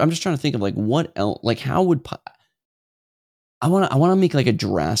 And I'm just trying to think of like what else, like how would I want to make like a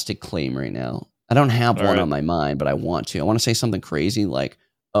drastic claim right now. I don't have one on my mind, but I want to. I want to say something crazy like,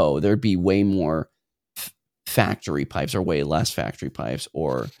 oh, there'd be way more factory pipes or way less factory pipes,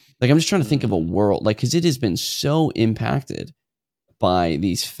 or like I'm just trying to think of a world like because it has been so impacted by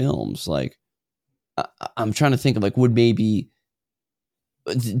these films. Like I'm trying to think of like would maybe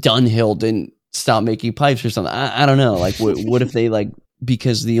Dunhill didn't stop making pipes or something. I don't know. Like what if they like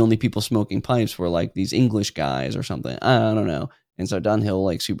because the only people smoking pipes were like these English guys or something. I don't know. And so Dunhill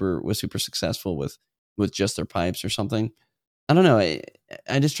like was super successful with just their pipes or something. I don't know.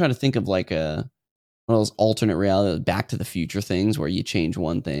 I just try to think of like one of those alternate reality, Back to the Future things where you change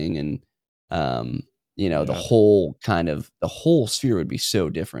one thing and the whole sphere would be so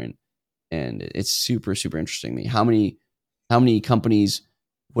different. And it's super, super interesting to me. How many companies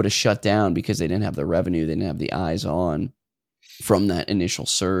would have shut down because they didn't have the revenue, they didn't have the eyes on from that initial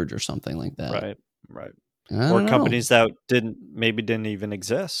surge or something like that. Right. Or companies that didn't even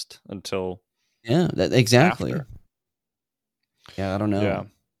exist until exactly. After. Yeah, I don't know. Yeah.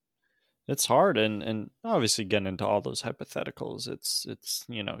 It's hard and obviously getting into all those hypotheticals, it's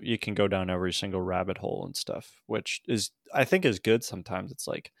you can go down every single rabbit hole and stuff, which I think is good sometimes. It's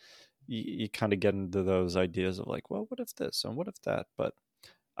like you kind of get into those ideas of like, well, what if this and what if that? But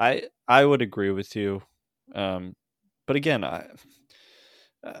I would agree with you. But again, I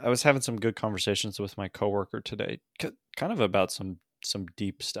was having some good conversations with my coworker today, kind of about some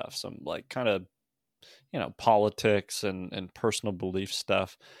deep stuff, some like kind of politics and personal belief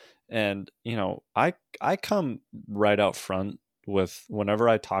stuff. And I come right out front with whenever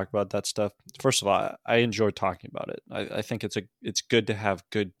I talk about that stuff. First of all, I enjoy talking about it. I think it's good to have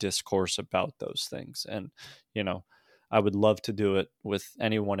good discourse about those things, and I would love to do it with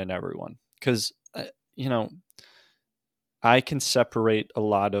anyone and everyone because I can separate a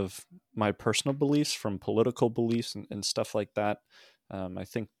lot of my personal beliefs from political beliefs and stuff like that. I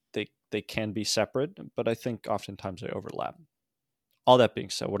think they can be separate, but I think oftentimes they overlap. All that being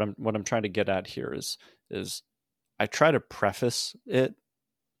said, what I'm trying to get at here is I try to preface it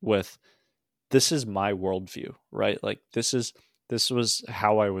with this is my worldview, right? Like this was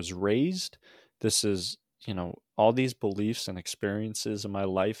how I was raised. This is all these beliefs and experiences in my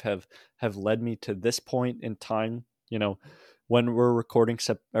life have led me to this point in time. When we're recording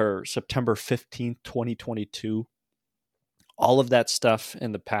September 15th, 2022, all of that stuff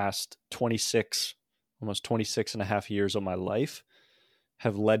in the past almost 26 and a half years of my life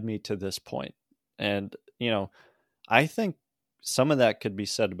have led me to this point. And, I think some of that could be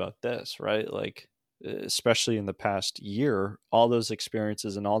said about this, right? Like, especially in the past year, all those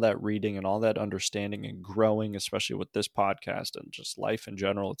experiences and all that reading and all that understanding and growing, especially with this podcast and just life in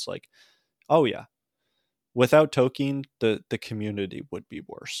general, it's like, oh yeah, without Tolkien, the community would be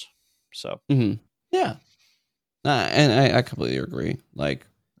worse. So, yeah. And I completely agree. Like,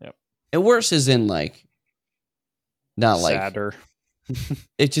 yep. Worse is in like, not sadder. Like,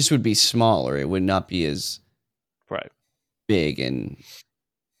 it just would be smaller. It would not be as big and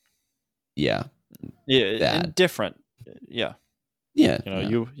and different. Yeah.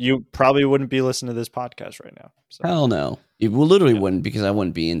 You probably wouldn't be listening to this podcast right now. So. Hell no. You literally wouldn't, because I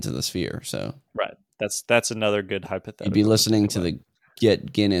wouldn't be into the sphere. So right. That's another good hypothetical. You'd be listening to the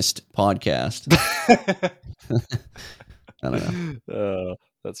Get Guinness podcast. I don't know.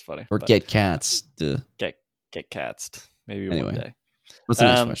 That's funny. Or Get Cats. Get Cats. Maybe one day. What's the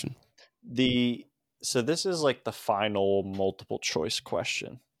next question? So this is like the final multiple choice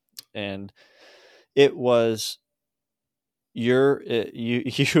question, and it was you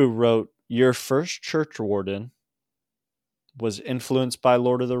wrote your first church warden was influenced by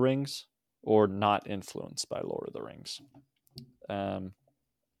Lord of the Rings or not influenced by Lord of the Rings.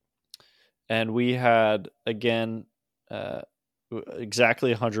 And we had, again,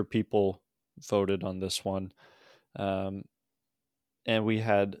 exactly 100 people voted on this one. And we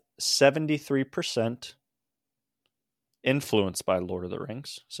had 73% influenced by Lord of the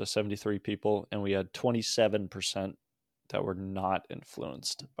Rings. So 73 people. And we had 27% that were not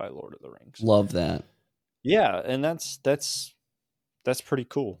influenced by Lord of the Rings. Love that. Yeah, and that's pretty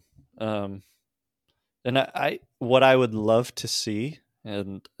cool. And I what I would love to see,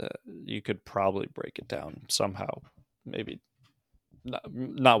 and you could probably break it down somehow, maybe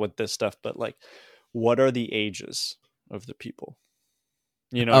not with this stuff, but like, what are the ages of the people?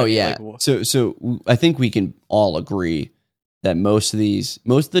 You know what I mean? Yeah. Like, so I think we can all agree that most of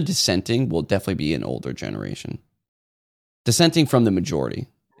the dissenting will definitely be an older generation, dissenting from the majority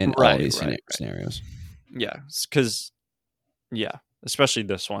in all these scenarios. Yeah, because especially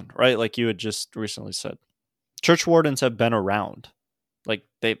this one, right? Like you had just recently said, church wardens have been around. Like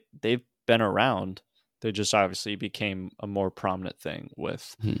they've been around. They just obviously became a more prominent thing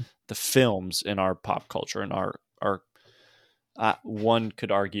with the films in our pop culture and our one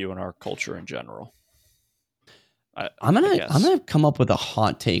could argue in our culture in general. I'm gonna come up with a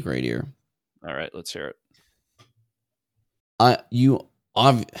hot take right here. All right, let's hear it. I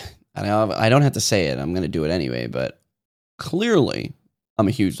don't have to say it. I'm gonna do it anyway. But clearly, I'm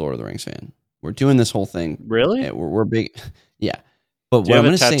a huge Lord of the Rings fan. We're doing this whole thing. Really? We're big. Yeah. But what I'm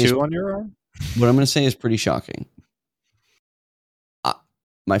going to say is on your arm? What I'm going to say is pretty shocking.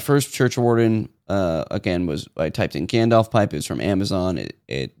 My first church warden, again, was I typed in Gandalf pipe. It was from Amazon.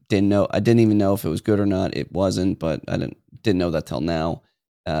 I didn't even know if it was good or not. It wasn't, but I didn't know that till now.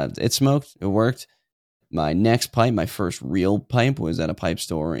 It smoked. It worked. My next pipe, my first real pipe, was at a pipe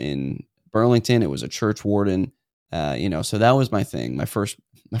store in Burlington. It was a church warden. So that was my thing. My first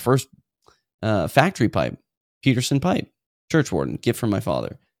factory pipe, Peterson pipe, church warden, gift from my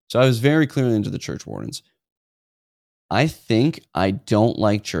father. So I was very clearly into the church wardens. I think I don't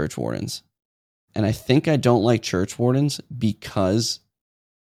like church wardens. And I think I don't like church wardens because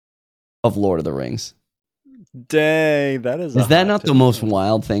of Lord of the Rings. Dang, that is that not the most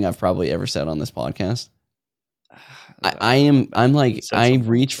wild thing I've probably ever said on this podcast? I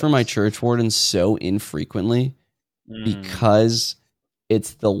reach for my church wardens so infrequently because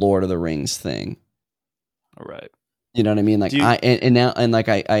it's the Lord of the Rings thing. All right. You know what I mean? Like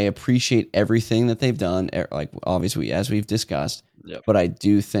I appreciate everything that they've done. Like obviously, as we've discussed, but I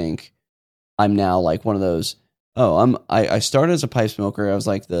do think I'm now like one of those. I started as a pipe smoker. I was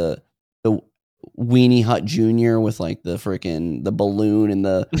like the Weenie Hut Junior with like the balloon and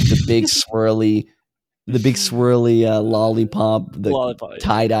the big swirly lollipop, the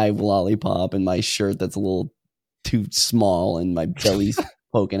tie-dye lollipop, and my shirt that's a little too small and my belly's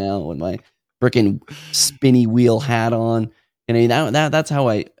poking out with my freaking spinny wheel hat on. And that's how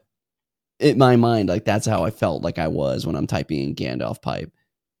in my mind, like that's how I felt like I was when I'm typing in Gandalf pipe.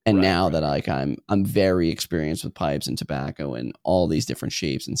 And now that like I'm very experienced with pipes and tobacco and all these different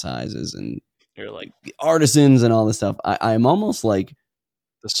shapes and sizes, and you're like artisans and all this stuff, I'm almost like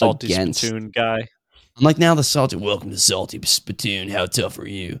the salty spittoon guy. I'm like now the salty. Welcome to Salty Spittoon. How tough are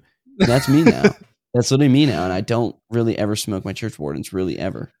you? And that's me now. That's what I mean now. And I don't really ever smoke my church wardens, really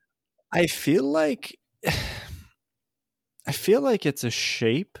ever. I feel like it's a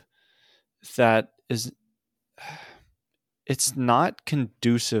shape that is. It's not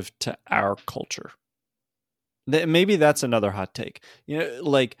conducive to our culture. Maybe that's another hot take.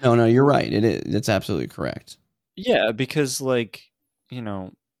 Like no, you're right. It is. It's absolutely correct. Yeah, because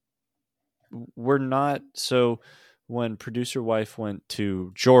we're not. So when producer wife went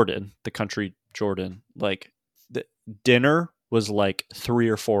to Jordan, the country Jordan, like the dinner was like 3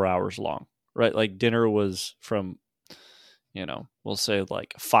 or 4 hours long, right? Like dinner was from, we'll say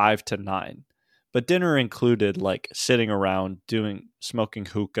like 5 to 9. But dinner included like sitting around smoking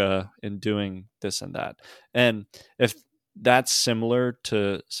hookah and doing this and that. And if that's similar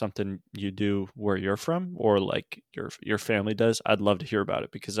to something you do where you're from or like your family does, I'd love to hear about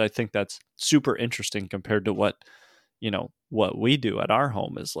it, because I think that's super interesting compared to what we do at our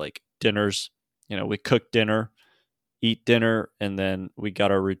home is like dinners. We cook dinner, eat dinner, and then we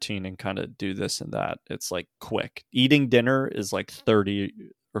got our routine and kind of do this and that. It's like quick. Eating dinner is like 30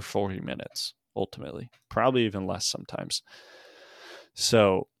 or 40 minutes. Ultimately, probably even less sometimes.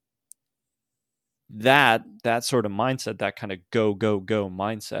 So that sort of mindset, that kind of go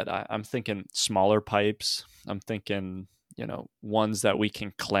mindset, I'm thinking smaller pipes. I'm thinking, ones that we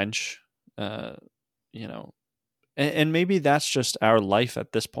can clench, and maybe that's just our life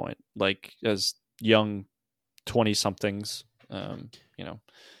at this point, like as young 20 somethings, you know,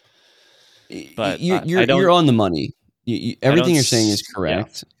 but You're on the money. Everything you're saying is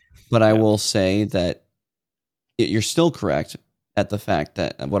correct, but I will say that you're still correct at the fact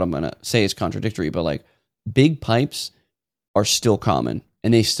that what I'm going to say is contradictory, but like big pipes are still common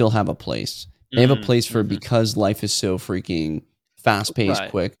and they still have a place. They have a place for because life is so freaking fast paced,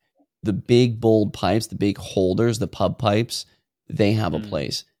 quick. The big bold pipes, the big holders, the pub pipes, they have a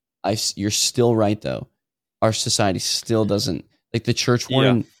place. You're still right though. Our society still doesn't like the church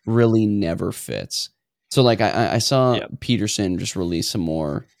warden really never fits. So like I saw Peterson just release some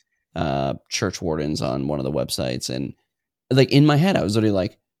more church wardens on one of the websites, and like in my head I was literally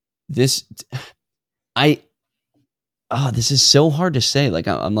like, this this is so hard to say. Like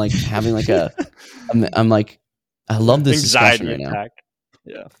I'm like having like I'm like I love this discussion right now.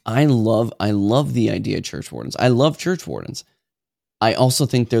 Yeah. I love the idea of church wardens. I love church wardens. I also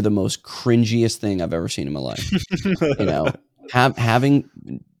think they're the most cringiest thing I've ever seen in my life. You know, having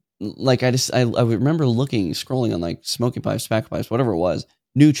like I remember scrolling on like smoking pipes, tobacco pipes, whatever it was,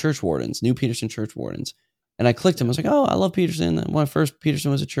 new church wardens, new Peterson church wardens. And I clicked them. I was like, oh, I love Peterson. When my first Peterson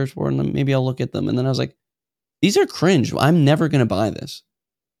was a church warden, maybe I'll look at them. And then I was like, these are cringe. I'm never going to buy this.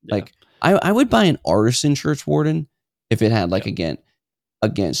 Yeah. Like I would buy an artisan church warden if it had like, again,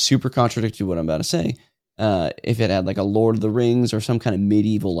 super contradictory to what I'm about to say. If it had like a Lord of the Rings or some kind of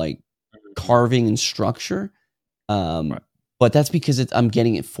medieval like carving and structure. But that's because I'm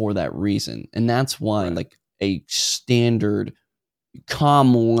getting it for that reason. And that's why like a standard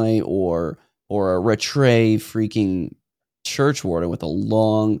Conway or a Rattray freaking church warden with a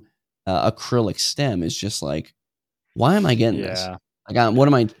long acrylic stem is just like, why am I getting this? Like, what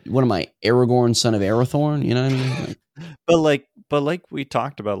am I, Aragorn, son of Arathorn? You know what I mean? Like, but like we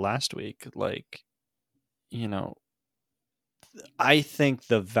talked about last week, like, you know, I think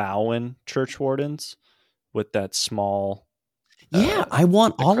the Vowan church wardens with that small, I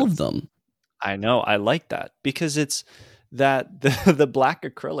want all of them. I know, I like that because it's that the black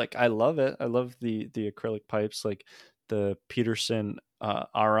acrylic. I love it. I love the acrylic pipes, like the Peterson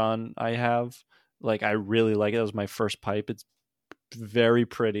Aron I have. Like I really like it. That was my first pipe. It's very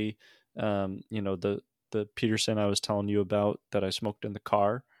pretty. You know, the Peterson I was telling you about that I smoked in the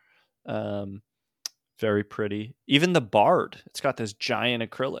car. Very pretty. Even the Bard, it's got this giant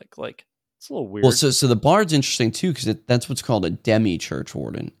acrylic. Like it's a little weird. Well, so the Bard's interesting too because that's what's called a demi church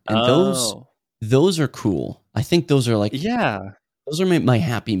warden, and those are cool. I think those are like those are my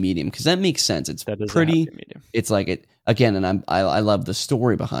happy medium because that makes sense. It's pretty. It's like it again, and I love the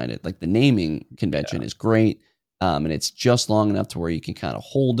story behind it. Like the naming convention is great, and it's just long enough to where you can kind of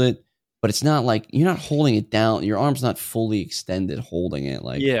hold it, but it's not like you're not holding it down. Your arm's not fully extended holding it.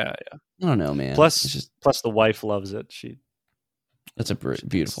 Like I don't know, man. Plus the wife loves it. That's a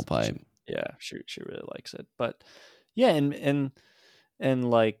beautiful pipe. She really likes it. But yeah, and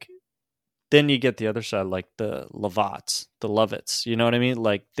like then you get the other side, like the Lovats, the Lovets. You know what I mean?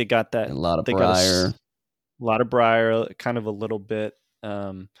 Like they got that a lot of Briar, a lot of Briar, kind of a little bit.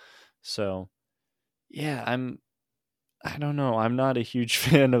 So yeah, I don't know. I'm not a huge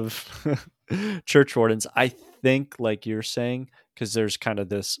fan of church wardens. I think, like you're saying, because there's kind of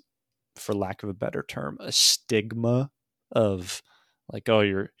this, for lack of a better term, a stigma of like, oh,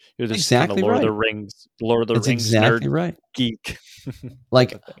 you're this exactly kind of Lord right. of the Rings exactly nerd right. geek.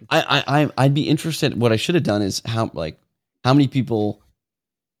 Like I'd be interested. What I should have done is how many people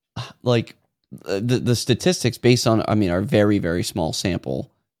like the statistics based on our very, very small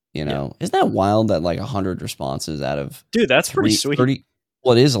sample. You know, isn't that wild that like 100 responses out of that's pretty sweet. 30,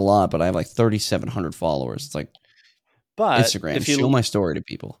 well, it is a lot, but I have like 3,700 followers. It's like, but Instagram, show my story to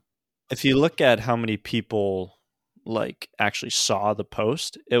people. If you look at how many people like actually saw the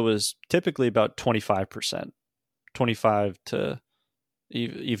post, it was typically about 25%, 25 to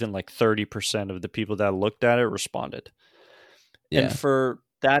even like 30% of the people that looked at it responded. Yeah. And for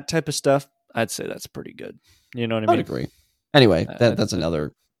that type of stuff, I'd say that's pretty good. You know what I mean? I'd agree. Anyway, that's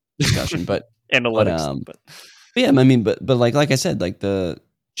another discussion, but analytics. But yeah, I mean, but like I said, like the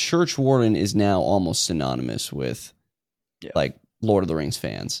church warden is now almost synonymous with like Lord of the Rings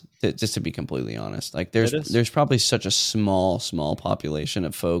fans. Just to be completely honest, like there's probably such a small population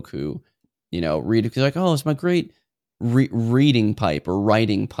of folk who, you know, read it like, oh, it's my great reading pipe or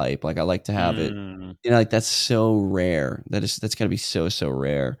writing pipe. Like I like to have it. You know, like that's so rare. That's gotta be so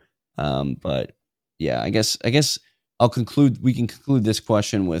rare. But yeah, I guess I'll conclude. We can conclude this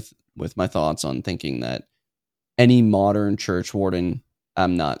question with my thoughts on thinking that any modern church warden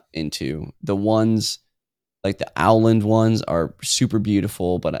I'm not into. The ones like the Owland ones are super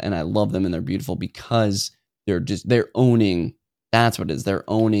beautiful, and I love them and they're beautiful because they're owning. That's what it is. They're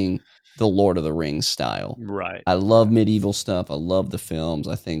owning the Lord of the Rings style. Right. I love medieval stuff. I love the films.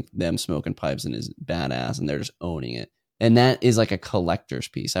 I think them smoking pipes and is badass, and they're just owning it. And that is like a collector's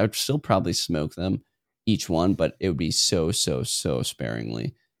piece. I would still probably smoke them each one, but it would be so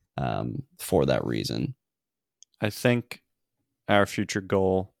sparingly for that reason. I think our future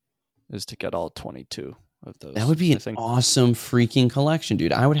goal is to get all 22 of those. That would be an awesome freaking collection,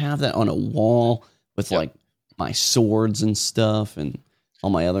 dude. I would have that on a wall with like my swords and stuff and all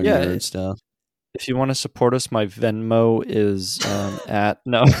my other nerd stuff. If you want to support us, my Venmo is at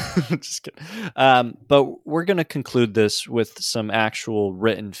no, just kidding. But we're going to conclude this with some actual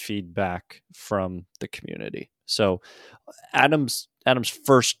written feedback from the community. So, Adam's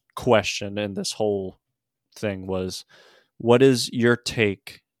first question in this whole thing was, "What is your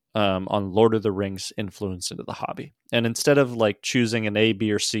take on Lord of the Rings influence into the hobby?" And instead of like choosing an A, B,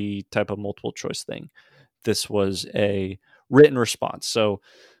 or C type of multiple choice thing, this was a written response. So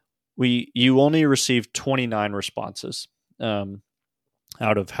you only received 29 responses out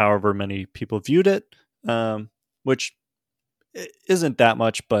of however many people viewed it, which isn't that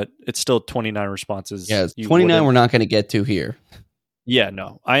much, but it's still 29 responses. Yeah, 29 we're not going to get to here. Yeah,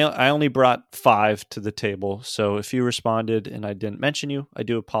 no. I only brought 5 to the table. So if you responded and I didn't mention you, I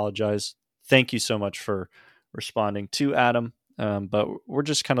do apologize. Thank you so much for responding to Adam. But we're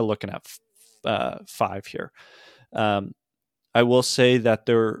just kind of looking at 5 here. I will say that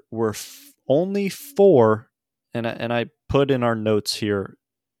there were only 4, and I put in our notes here,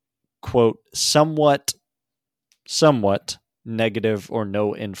 quote, somewhat negative or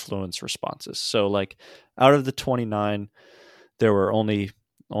no influence responses. So like out of the 29, there were only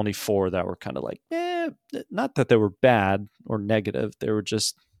 4 that were kind of like, not that they were bad or negative. They were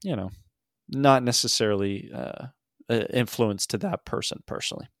just, not necessarily influence to that person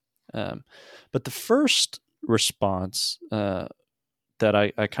personally. But the first response that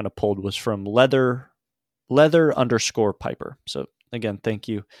I kind of pulled was from leather_Piper. So again, thank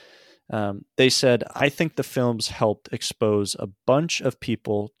you. They said, I think the films helped expose a bunch of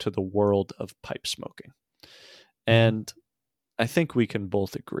people to the world of pipe smoking. And I think we can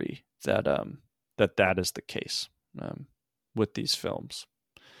both agree that that is the case with these films.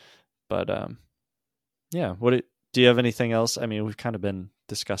 But yeah, do you have anything else? I mean, we've kind of been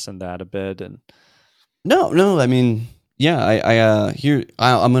discussing that a bit, and no. I mean, yeah,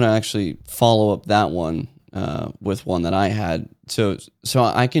 I'm gonna actually follow up that one with one that I had. So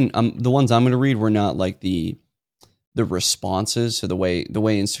I can. The ones I'm gonna read were not like the responses. So the way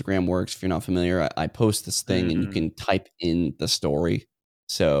Instagram works, if you're not familiar, I post this thing and you can type in the story.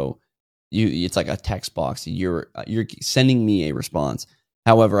 So it's like a text box. You're sending me a response.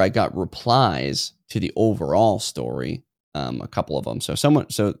 However, I got replies to the overall story, a couple of them.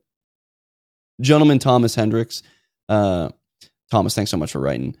 So gentleman Thomas Hendricks, Thomas, thanks so much for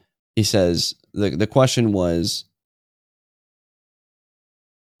writing. He says the question was,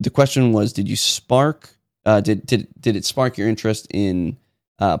 did you spark? Did it spark your interest in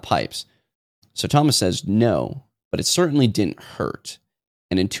pipes? So Thomas says no, but it certainly didn't hurt.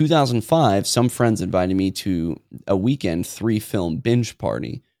 And in 2005, some friends invited me to a weekend 3-film binge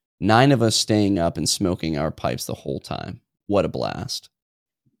party. 9 of us staying up and smoking our pipes the whole time. What a blast!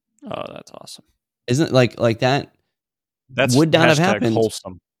 Oh, that's awesome! Isn't it like that? That's would not have happened.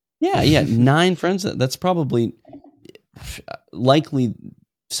 Wholesome. Yeah. 9 friends. That's probably likely.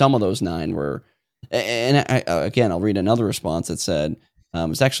 Some of those 9 were. And I'll read another response that said,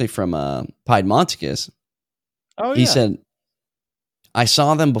 it's actually from Piedmonticus. Oh, yeah. He said, I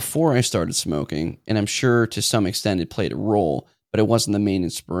saw them before I started smoking, and I'm sure to some extent it played a role, but it wasn't the main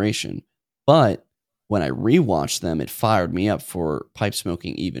inspiration. But when I rewatched them, it fired me up for pipe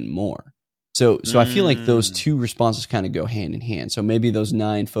smoking even more. So I feel like those 2 responses kind of go hand in hand. So maybe those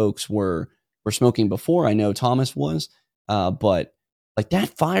 9 folks were smoking before. I know Thomas was, but like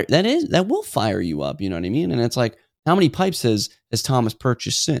that will fire you up. You know what I mean? And it's like, how many pipes has Thomas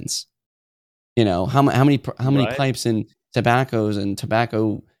purchased since? How many pipes and tobaccos and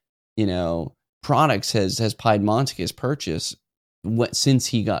tobacco, products has Piedmonticus purchased since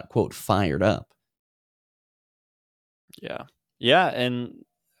he got, quote, fired up? Yeah, and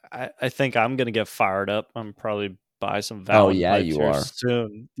I think I'm gonna get fired up. I'm probably buy some Valid pipes you here are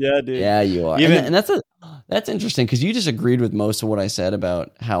soon. Yeah, dude. Yeah, you are. And that's interesting because you just agreed with most of what I said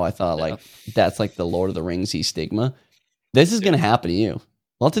about how I thought like that's like the Lord of the Ringsy stigma. This is gonna happen to you.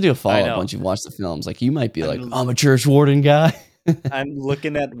 We'll have to do a follow-up once you've watched the films. Like you might be I'm a church warden guy. I'm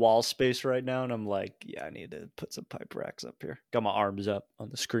looking at wall space right now and I'm like, yeah, I need to put some pipe racks up here. Got my arms up on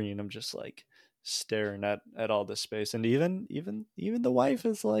the screen. I'm just like staring at all this space. And even the wife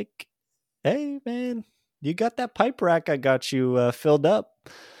is like, hey man, you got that pipe rack I got you filled up.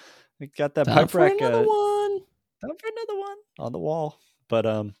 We got that Time pipe for rack. another one. Time for another one on the wall. But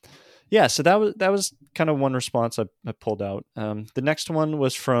yeah. So that was kind of one response I pulled out. The next one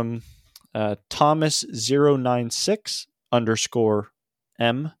was from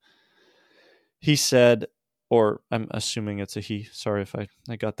Thomas096_M. He said, or I'm assuming it's a he. Sorry if I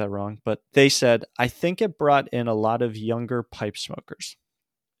got that wrong. But they said, I think it brought in a lot of younger pipe smokers.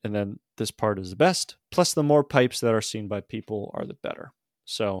 And then this part is the best. Plus, the more pipes that are seen by people are the better.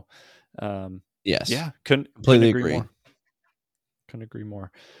 So, yes. Yeah, couldn't agree more. Couldn't agree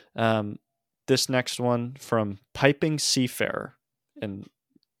more. This next one from Piping Seafarer. And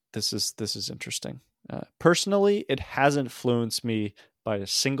this is interesting. Personally, it hasn't influenced me by a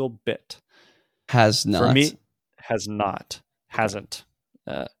single bit. Has not. For me, has not. Hasn't.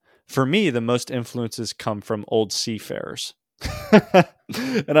 For me, the most influences come from old seafarers.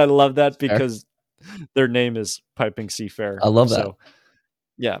 And I love that because their name is Piping Seafarer. I love that. So,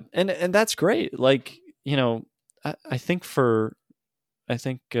 yeah. And that's great. Like, I think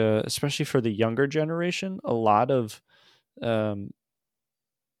especially for the younger generation, a lot of even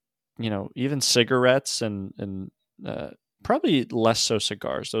cigarettes and probably less so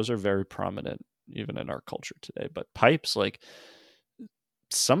cigars. Those are very prominent even in our culture today. But pipes, like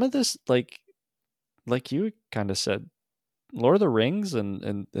some of this, like you kind of said, Lord of the Rings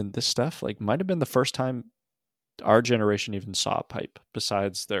and this stuff, like might have been the first time our generation even saw a pipe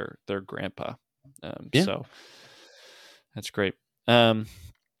besides their grandpa. So that's great. From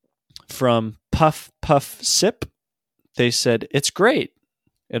Puff Sip, they said it's great.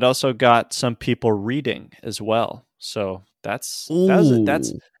 It also got some people reading as well. So that's an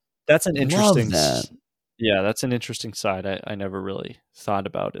interesting. That's an interesting side I never really thought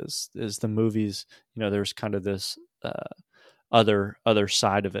about is the movies. There's kind of this other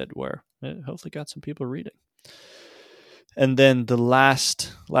side of it where it hopefully got some people reading. And then the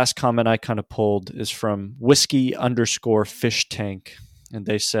last comment I kind of pulled is from whiskey_fish tank, and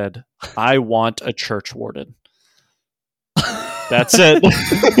they said, "I want a church warden." That's it.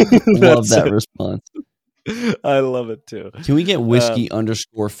 Love that response. I love it too. Can we get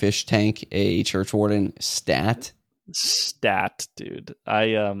whiskey_fish tank a church warden stat? Stat, dude.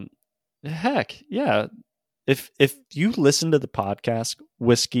 Heck yeah. If you listen to the podcast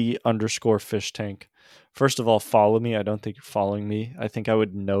whiskey_fish tank, first of all, follow me. I don't think you're following me. I think I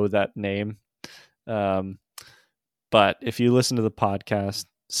would know that name. But if you listen to the podcast,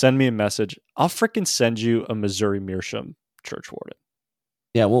 send me a message. I'll freaking send you a Missouri Meerschaum church warden.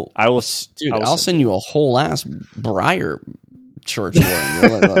 Yeah, well, I will. Dude, I'll send you a whole ass Briar church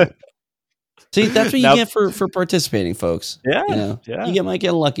warden. See, that's what you get for participating, folks. Yeah, You might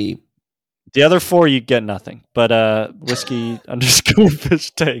get lucky. The other 4, you get nothing. But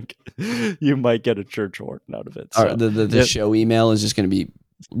whiskey_fish tank, you might get a church warden out of it. So. The show email is just going to be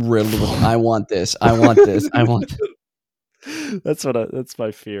riddled with I want this, I want this, I want this. That's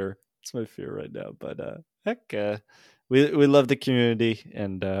my fear. It's my fear right now. But heck, we love the community,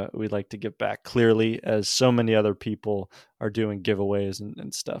 and we like to give back. Clearly, as so many other people are doing giveaways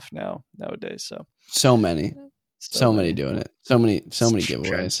and stuff nowadays. So many doing it. So many giveaways.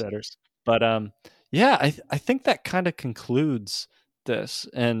 Trendsetters. But I think that kind of concludes this,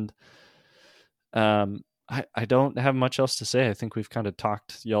 and I don't have much else to say. I think we've kind of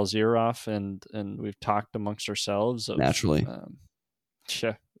talked y'all's ear off, and we've talked amongst ourselves naturally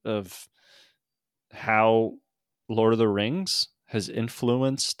of how Lord of the Rings has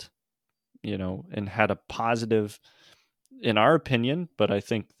influenced, and had a positive, in our opinion. But I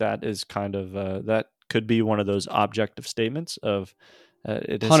think that is kind of that could be one of those objective statements of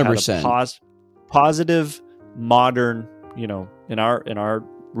it has 100%. Had a positive, modern, in our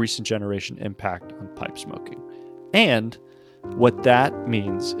recent generation impact on pipe smoking. And what that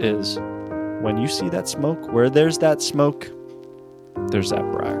means is when you see that smoke, where there's that smoke, there's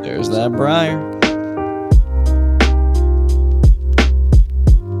that briar. There's that briar.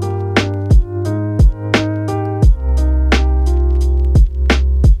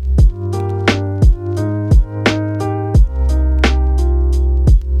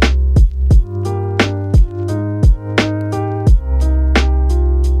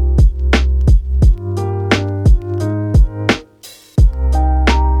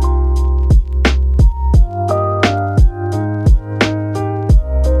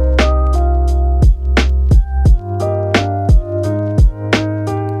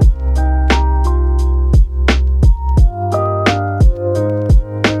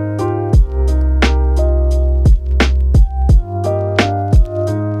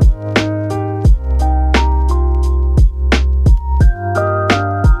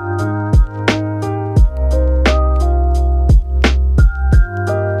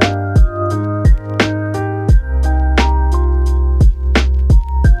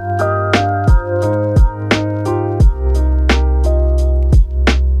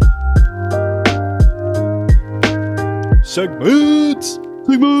 segments.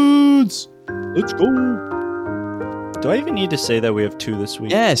 Segments. Let's go. Do I even need to say that we have 2 this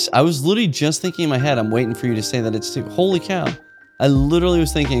week? Yes, I was literally just thinking in my head. I'm waiting for you to say that it's 2. Holy cow! I literally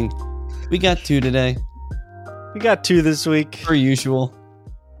was thinking we got 2 today. We got 2 this week. Per usual.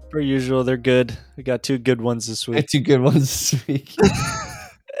 They're good. We got 2 good ones this week. 2 good ones this week.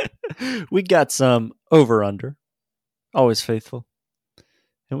 We got some over under. Always faithful.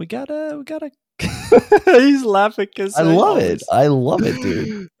 And we got a he's laughing because I love it. I love it,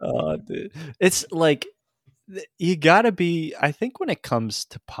 dude. Oh, dude. It's like you gotta be, I think when it comes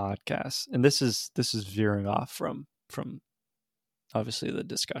to podcasts, and this is veering off from obviously the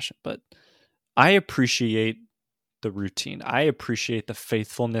discussion, but I appreciate the routine. I appreciate the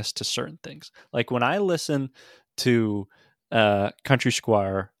faithfulness to certain things. Like when I listen to Country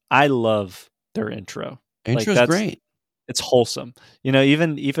Squire, I love their intro. Intro's like great. It's wholesome. You know,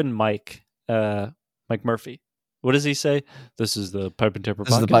 even Mike Murphy. What does he say? This is the Pipe and Temper podcast.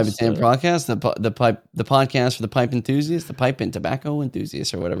 This is the Pipe and Temper podcast, the podcast for the pipe enthusiasts, the pipe and tobacco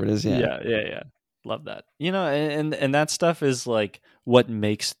enthusiasts, or whatever it is. Yeah. Love that. You know, and that stuff is like what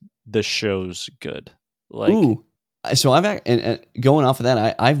makes the shows good. Like, ooh, so and going off of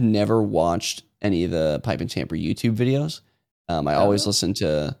that, I've never watched any of the Pipe and Tamper YouTube videos. I always listen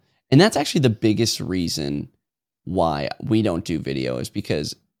to, and that's actually the biggest reason why we don't do video is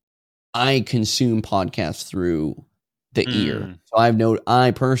because I consume podcasts through the ear. So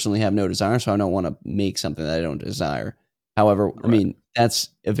I personally have no desire, so I don't want to make something that I don't desire. However, right. I mean, that's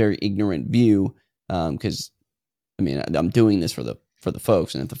a very ignorant view because, I mean, I'm doing this for the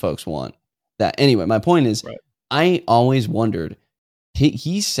folks, and if the folks want that. Anyway, my point is, right. I always wondered,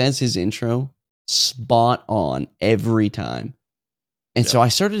 he says his intro spot on every time. And so I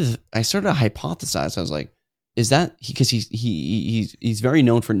started to hypothesize. I was like, is that because he's very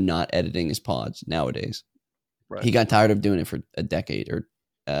known for not editing his pods nowadays. Right. He got tired of doing it for a decade or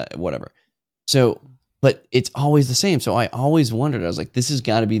whatever. So, but it's always the same. So I always wondered, I was like, this has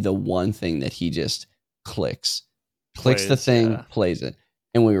got to be the one thing that he just clicks the thing, plays it.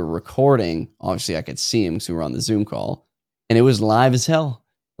 And we were recording. Obviously, I could see him because we were on the Zoom call, and it was live as hell.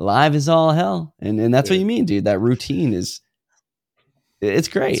 Live as all hell. And that's what you mean, dude. That routine it's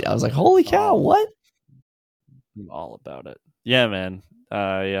great. I was like, holy cow, what? I'm all about it. Yeah, man.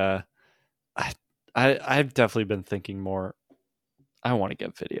 I've definitely been thinking more. I want to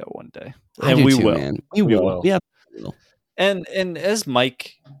get video one day, and we will. Man. We will. Yeah. And as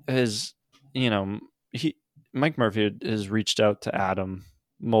Mike has, Mike Murphy has reached out to Adam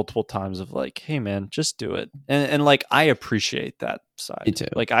multiple times of like, hey man, just do it. And like, I appreciate that side. Me too.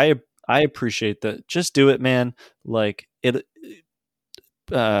 Like I appreciate that. Just do it, man. Like it.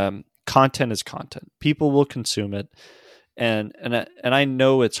 Content is content. People will consume it, and I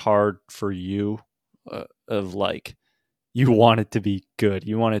know it's hard for you. Of like, you want it to be good,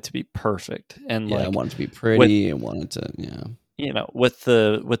 you want it to be perfect, and I want it to be pretty. I want it to, with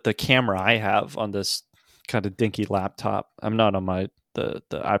the camera I have on this kind of dinky laptop. I'm not on the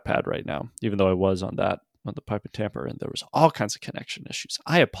iPad right now, even though I was on the Pipe and Tamper, and there was all kinds of connection issues.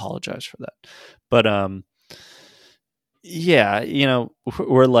 I apologize for that, but yeah,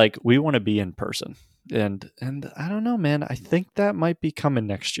 we're like, we want to be in person, and I don't know, man. I think that might be coming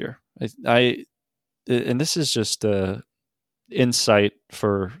next year. And this is just insight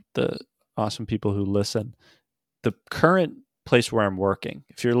for the awesome people who listen. The current place where I'm working,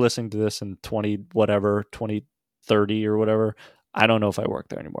 if you're listening to this in 2030 or whatever, I don't know if I work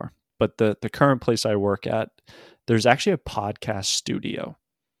there anymore. But the current place I work at, there's actually a podcast studio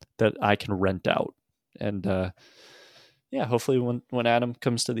that I can rent out, and yeah, hopefully when Adam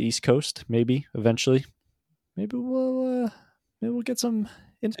comes to the East Coast, maybe eventually, maybe we'll get some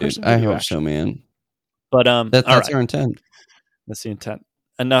in-person. I hope so, man. But that's right. Our intent. That's the intent.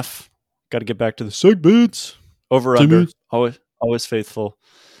 Enough. Got to get back to the segments. Over under. Always faithful.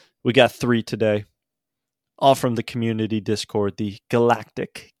 We got 3 today, all from the community Discord, the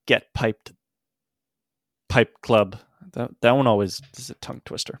Galactic Get Piped Pipe Club. That one always is a tongue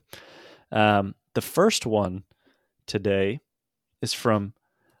twister. The first one today is from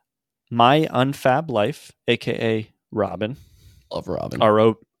My Unfab Life, aka Robin. Love Robin.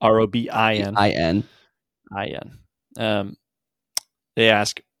 ROBIN. They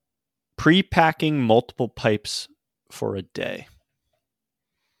ask, pre-packing multiple pipes for a day.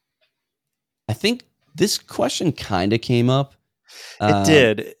 I think this question kind of came up. It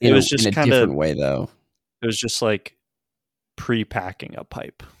did. It was just in a different way, though. It was just like pre-packing a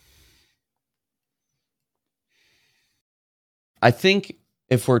pipe. I think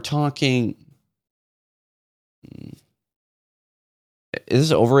if we're talking, is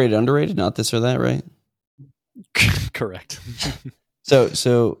this overrated, underrated? Not this or that, right? Correct.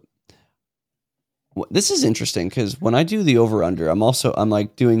 So this is interesting because when I do the over under, I'm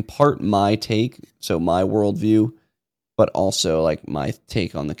like doing part my take, so my worldview, but also like my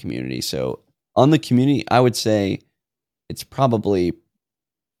take on the community. So on the community, I would say it's probably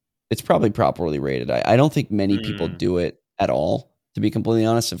properly rated. I don't think many people do it at all, to be completely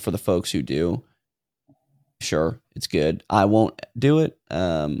honest. And for the folks who do, sure, it's good. I won't do it.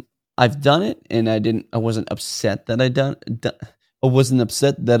 I've done it, and I wasn't upset that I wasn't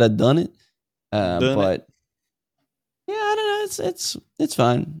upset that I'd done it. But yeah, I don't know. It's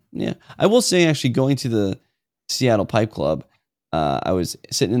fine. Yeah, I will say actually going to the Seattle Pipe Club, I was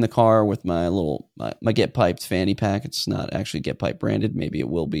sitting in the car with my my Get Piped fanny pack. It's not actually Get Pipe branded. Maybe it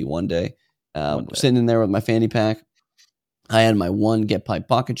will be one day. Sitting in there with my fanny pack. I had my one Get Pipe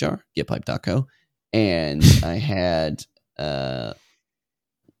pocket jar, getpipe.co, and I had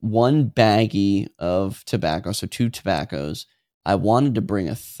one baggie of tobacco, so 2 tobaccos. I wanted to bring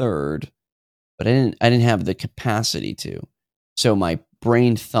a third, but I didn't have the capacity to. So my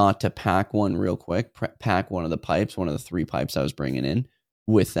brain thought to pack one real quick, pack one of the pipes, one of the 3 pipes I was bringing in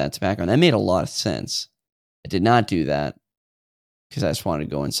with that tobacco. And that made a lot of sense. I did not do that because I just wanted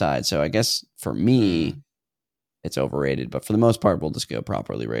to go inside. So I guess for me, it's overrated. But for the most part, we'll just go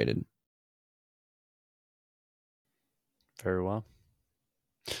properly rated. Very well.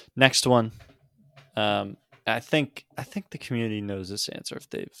 Next one. I think the community knows this answer if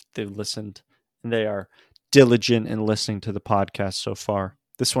they've listened and they are diligent in listening to the podcast so far.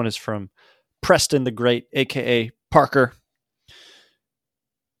 This one is from Preston the Great, aka Parker.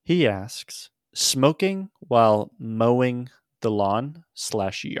 He asks, smoking while mowing the lawn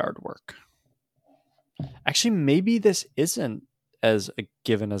 / yard work. Actually, maybe this isn't as a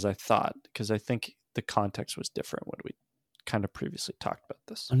given as I thought, because I think the context was different when we kind of previously talked about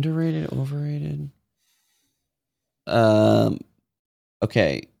this. Underrated, overrated.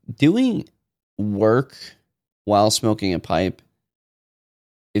 Okay. Doing work while smoking a pipe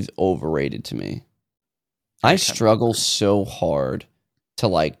is overrated to me. I struggle so hard to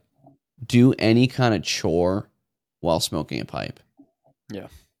like do any kind of chore while smoking a pipe. Yeah.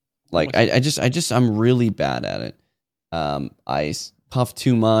 Like I'm really bad at it. I puff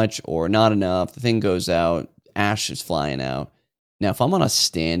too much or not enough. The thing goes out, ash is flying out. Now, if I'm on a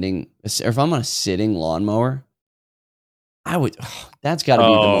sitting lawnmower, that's got to be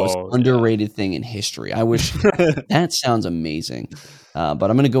the most underrated thing in history. I wish that sounds amazing. But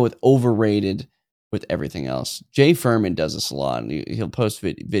I'm going to go with overrated with everything else. Jay Furman does this a lot. And he'll post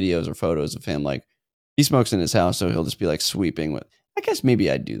videos or photos of him. Like he smokes in his house, so he'll just be like sweeping with. I guess maybe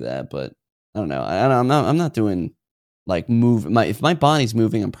I'd do that, but I don't know. I'm not doing like if my body's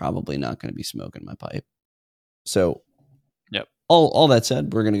moving, I'm probably not going to be smoking my pipe. So, yep. All that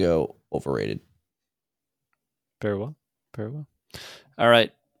said, we're going to go overrated. Very well. Very well. All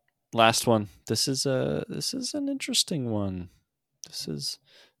right. Last one. This is an interesting one. This is,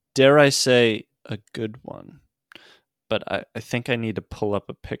 dare I say, a good one. But I think I need to pull up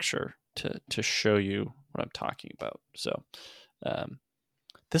a picture to show you what I'm talking about. So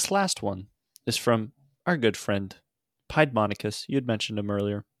this last one is from our good friend, Piedmonicus. You had mentioned him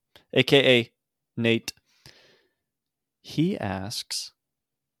earlier, a.k.a. Nate. He asks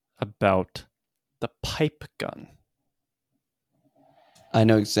about the pipe gun. I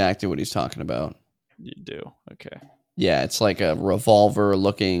know exactly what he's talking about. You do? Okay. Yeah, it's like a revolver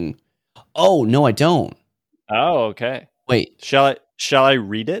looking. Oh, no, I don't. Oh, okay. Wait. Shall I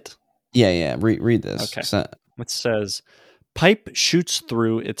read it? Yeah. Read this. Okay. It says, pipe shoots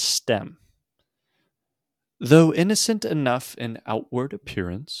through its stem. Though innocent enough in outward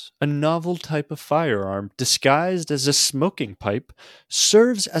appearance, a novel type of firearm disguised as a smoking pipe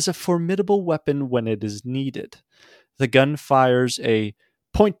serves as a formidable weapon when it is needed. The gun fires a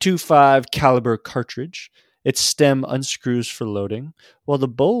 .25 caliber cartridge. Its stem unscrews for loading, while the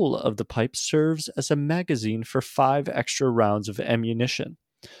bowl of the pipe serves as a magazine for 5 extra rounds of ammunition.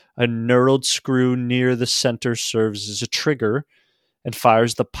 A knurled screw near the center serves as a trigger and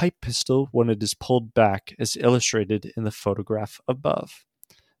fires the pipe pistol when it is pulled back, as illustrated in the photograph above.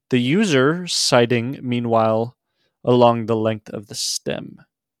 The user sighting, meanwhile, along the length of the stem.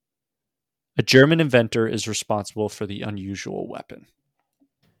 A German inventor is responsible for the unusual weapon.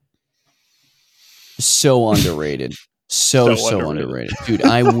 So underrated. So underrated. Dude,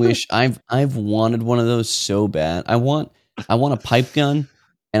 I wish I've wanted one of those so bad. I want a pipe gun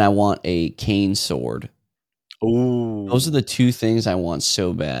and I want a cane sword. Ooh. Those are the 2 things I want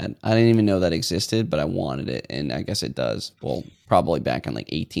so bad. I didn't even know that existed, but I wanted it, and I guess it does. Well, probably back in like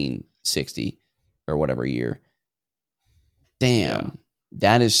 1860 or whatever year. Damn. Yeah.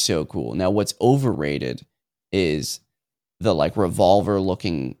 That is so cool. Now, what's overrated is the like revolver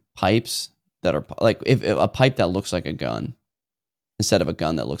looking pipes that are like if a pipe that looks like a gun instead of a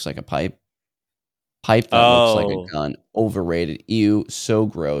gun that looks like a pipe that looks like a gun. Overrated. Ew. So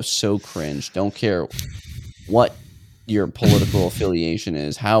gross. So cringe. Don't care what your political affiliation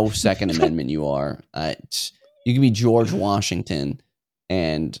is, how Second Amendment you are. You can be George Washington,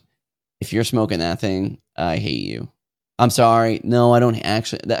 and if you're smoking that thing, I hate you. I'm sorry. No, I don't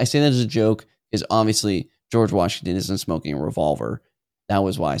actually. I say that as a joke because obviously George Washington isn't smoking a revolver. That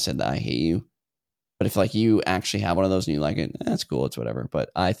was why I said that I hate you. But if like you actually have one of those and you like it, that's cool. It's whatever. But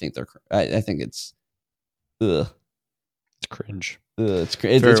I think I think it's. Ugh. It's cringe. It's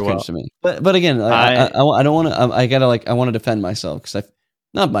cringe to me. But again, I don't want to. I want to defend myself because I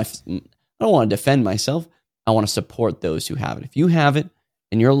don't want to defend myself. I want to support those who have it. If you have it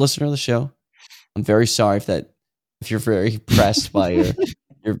and you're a listener of the show, I'm very sorry if you're very pressed by your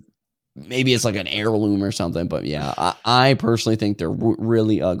maybe it's like an heirloom or something. But yeah, I personally think they're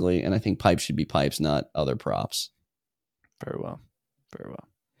really ugly, and I think pipes should be pipes, not other props. Very well.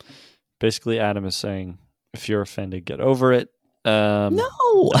 Basically, Adam is saying, if you're offended, get over it.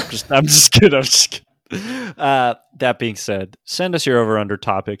 No, I'm just kidding. That being said, send us your over/under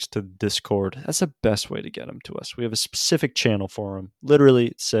topics to Discord. That's the best way to get them to us. We have a specific channel for them. Literally,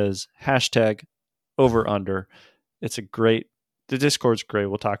 it says #over/under. The Discord's great.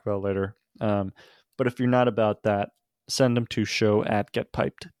 We'll talk about it later. But if you're not about that, send them to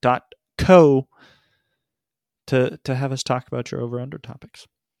show@getpiped.co to have us talk about your over/under topics.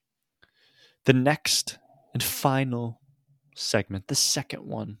 The next and final segment, the second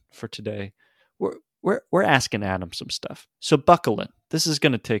one for today, we're asking Adam some stuff. So buckle in. This is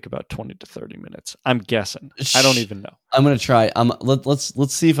going to take about 20 to 30 minutes. I'm guessing. I don't even know. I'm going to try.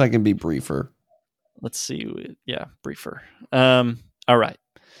 Let's see if I can be briefer. Let's see. Yeah, briefer. All right.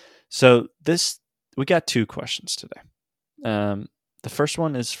 So we got 2 questions today. The first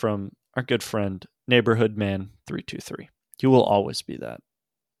one is from our good friend Neighborhood Man 323. You will always be that.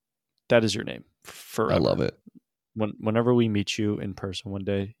 That is your name forever. I love it. Whenever we meet you in person one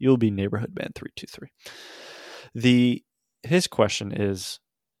day, you'll be Neighborhood Man 323. His question is,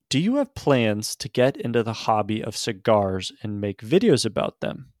 do you have plans to get into the hobby of cigars and make videos about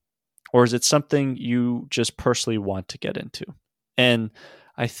them? Or is it something you just personally want to get into? And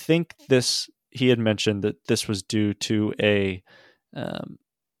I think he had mentioned that this was due to a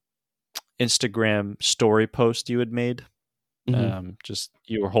Instagram story post you had made. Just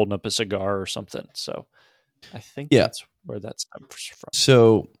you were holding up a cigar or something. So I think that's where that stems from.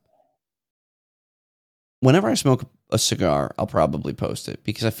 So whenever I smoke a cigar, I'll probably post it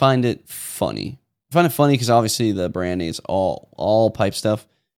because I find it funny. I find it funny because obviously the brand is all pipe stuff.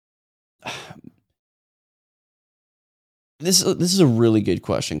 This is a really good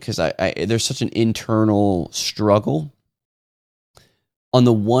question because there's such an internal struggle. On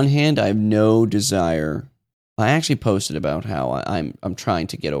the one hand, I have no desire. I actually posted about how I'm trying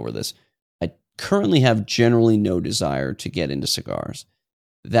to get over this. I currently have generally no desire to get into cigars.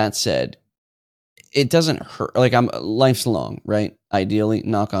 That said, it doesn't hurt. Like life's long, right? Ideally,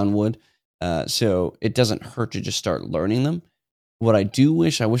 knock on wood. So it doesn't hurt to just start learning them. What I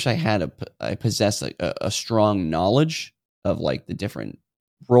wish I possessed a strong knowledge of like the different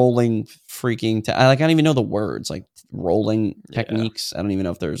rolling freaking. I don't even know the words like rolling techniques. I don't even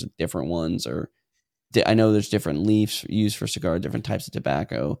know if there's different ones or. I know there's different leaves used for cigar, different types of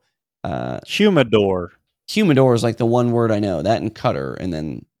tobacco. Humidor. Humidor is like the one word I know. That and cutter, and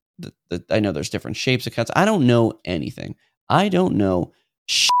then I know there's different shapes of cuts. I don't know anything. I don't know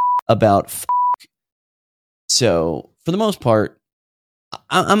about. So for the most part,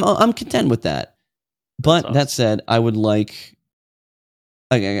 I'm content with that. But awesome. That said, I would like.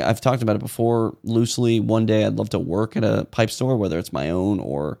 I've talked about it before loosely. One day, I'd love to work at a pipe store, whether it's my own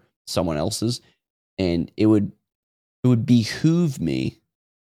or someone else's. And it would behoove me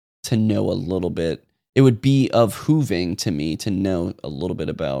to know a little bit. It would be of hooving to me to know a little bit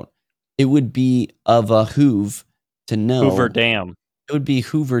about. It would be of a hoove to know. Hoover Dam. It would be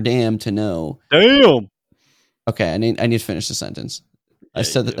Hoover Dam to know. Damn. Okay, I need to finish the sentence.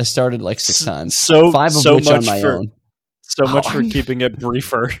 Yeah, I started like 6 times. 5 of which on my own. So much for keeping it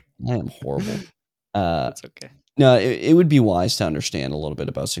briefer. I am horrible. That's okay. No, it would be wise to understand a little bit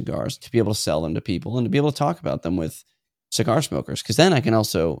about cigars, to be able to sell them to people and to be able to talk about them with cigar smokers. Because then I can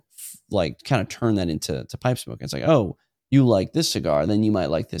also like kind of turn that into pipe smoking. It's like, oh, you like this cigar, then you might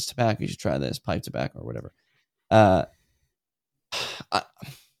like this tobacco. You should try this pipe tobacco or whatever. I'm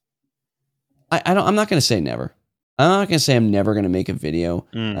not going to say never. I'm not going to say I'm never going to make a video.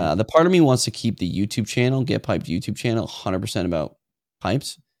 The part of me wants to keep the YouTube channel, Get Piped YouTube channel, 100% about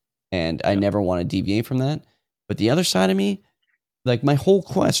pipes. And I never want to deviate from that. But the other side of me, like my whole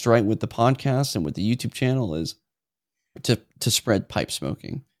quest, right, with the podcast and with the YouTube channel is to spread pipe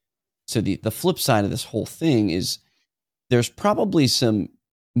smoking. So the flip side of this whole thing is there's probably some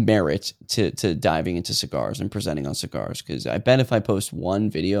merit to diving into cigars and presenting on cigars, because I bet if I post one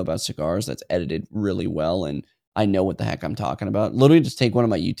video about cigars that's edited really well and I know what the heck I'm talking about, literally just take one of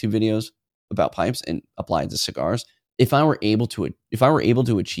my YouTube videos about pipes and apply it to cigars. If I were able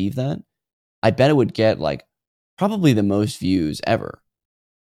to achieve that, I bet it would get like probably the most views ever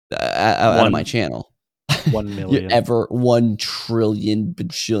out of my channel. 1 million. Ever 1 trillion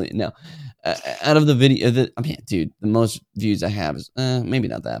bajillion. No. Out of the video, dude, the most views I have is maybe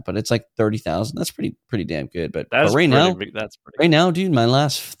not that, but it's like 30,000. That's pretty damn good. But right now, dude, my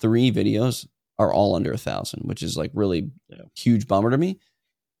last 3 videos are all under 1,000, which is like really huge bummer to me.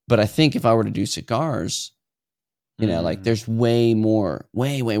 But I think if I were to do cigars, like there's way more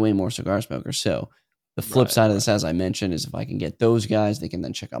cigar smokers. So the flip side of this, as I mentioned, is if I can get those guys, they can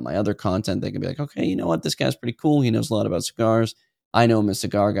then check out my other content. They can be like, okay, you know what? This guy's pretty cool. He knows a lot about cigars. I know him as a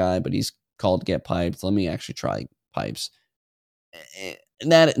cigar guy, but he's called to get pipes. Let me actually try pipes.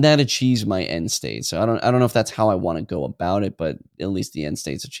 And that achieves my end state. So I don't know if that's how I want to go about it, but at least the end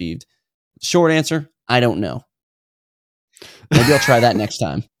state's achieved. Short answer, I don't know. Maybe I'll try that next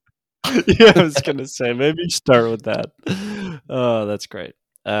time. Yeah, I was gonna say maybe start with that. Oh, that's great.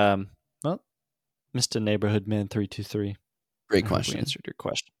 Well, Mr. Neighborhood Man 323. Great question. We answered your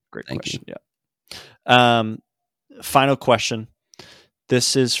question. Great Thank question. You. Yeah. Final question.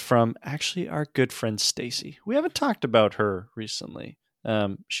 This is from actually our good friend Stacy. We haven't talked about her recently.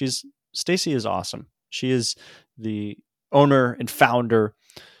 Stacy is awesome. She is the owner and founder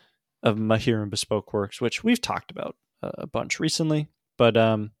of Mahir and Bespoke Works, which we've talked about a bunch recently, but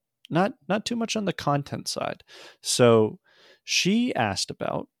not too much on the content side. So she asked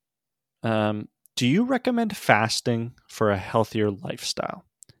about, do you recommend fasting for a healthier lifestyle?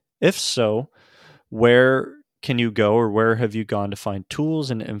 If so, where can you go, or where have you gone to find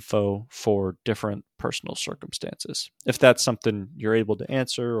tools and info for different personal circumstances? If that's something you're able to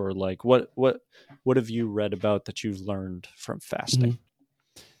answer, or like what have you read about that you've learned from fasting?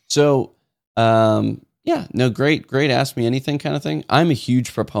 Mm-hmm. So, great. Ask me anything kind of thing. I'm a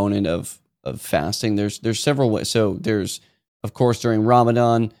huge proponent of fasting. There's several ways. So there's, of course, during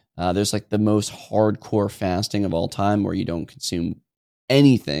Ramadan, there's like the most hardcore fasting of all time, where you don't consume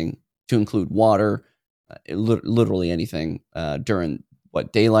anything, to include water, literally anything, during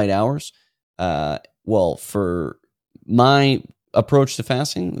daylight hours. Well, for my approach to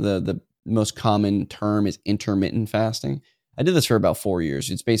fasting, the most common term is intermittent fasting. I did this for about 4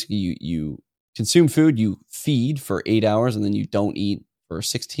 years. It's basically you consume food, you feed for 8 hours, and then you don't eat for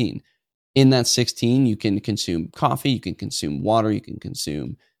 16. In that 16, you can consume coffee, you can consume water, you can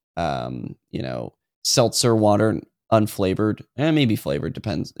consume, seltzer water, unflavored, and maybe flavored,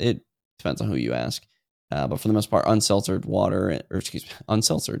 depends. It depends on who you ask. But for the most part, unseltzered water,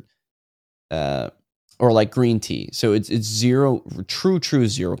 unseltzered, or like green tea. So it's zero, true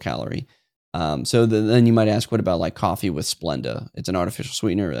zero calorie. So then you might ask, what about like coffee with Splenda? It's an artificial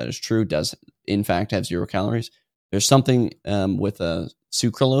sweetener. That is true. Does in fact have 0 calories. There's something with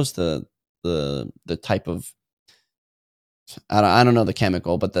sucralose, the type of, I don't know the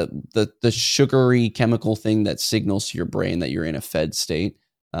chemical, but the sugary chemical thing that signals to your brain that you're in a fed state.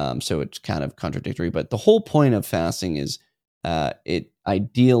 So it's kind of contradictory, but the whole point of fasting is it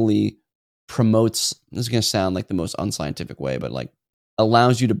ideally promotes, this is going to sound like the most unscientific way, but like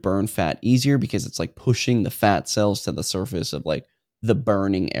allows you to burn fat easier, because it's like pushing the fat cells to the surface of like the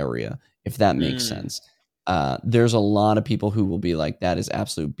burning area, if that makes sense. There's a lot of people who will be like, that is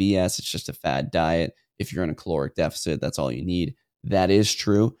absolute BS. It's just a fad diet. If you're in a caloric deficit, that's all you need. That is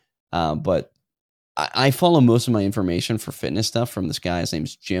true. But I follow most of my information for fitness stuff from this guy. His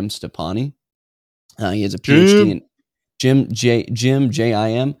name's Jim Stepani. He has a PhD in Jim Jim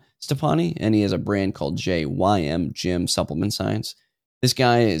Stepani, and he has a brand called JYM, Jim Supplement Science. This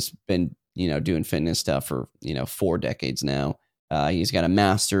guy has been, doing fitness stuff for, 4 decades now. He's got a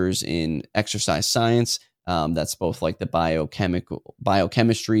master's in exercise science. That's both like the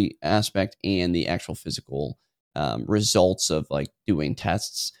biochemistry aspect and the actual physical results of like doing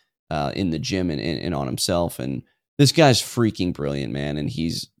tests in the gym and on himself. And this guy's freaking brilliant, man. And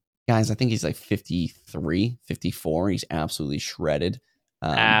I think he's like 53, 54. He's absolutely shredded.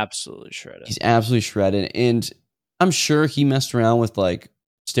 Absolutely shredded. He's absolutely shredded. And I'm sure he messed around with like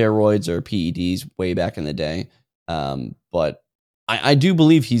steroids or PEDs way back in the day. But I do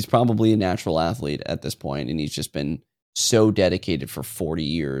believe he's probably a natural athlete at this point, and he's just been so dedicated for 40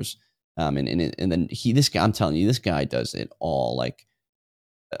 years. And then this guy, I'm telling you, this guy does it all. Like,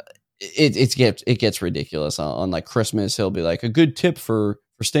 it gets ridiculous on like Christmas. He'll be like, a good tip for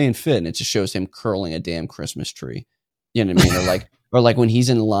staying fit, and it just shows him curling a damn Christmas tree. You know what I mean? Or like when he's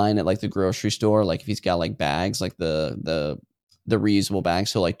in line at like the grocery store, like if he's got like bags, like the reusable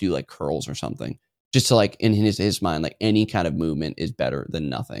bags, he'll like do like curls or something, just to like in his mind, like any kind of movement is better than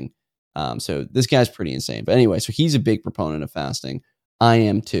nothing. So this guy's pretty insane. But anyway, so he's a big proponent of fasting. I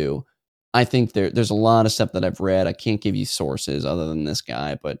am too. I think there's a lot of stuff that I've read. I can't give you sources other than this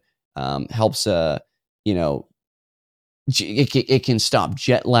guy, but helps you know, it can stop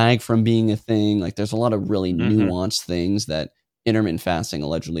jet lag from being a thing. Like there's a lot of really nuanced things that intermittent fasting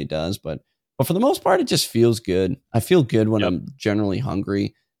allegedly does, but for the most part, it just feels good. I feel good when I'm generally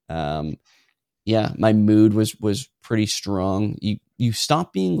hungry. Yeah, my mood was pretty strong. You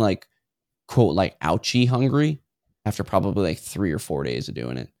stop being like, quote, like ouchy hungry after probably like 3 or 4 days of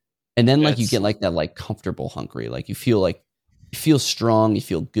doing it. And then like you get like that like comfortable hungry. Like you feel strong, you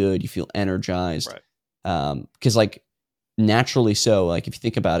feel good, you feel energized. Right. Because like naturally so, like if you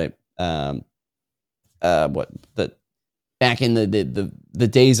think about it, back in the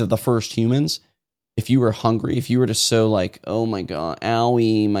days of the first humans, if you were hungry, if you were just so like, oh my God,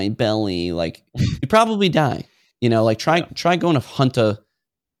 owie, my belly, like you'd probably die. You know, like try going to hunt an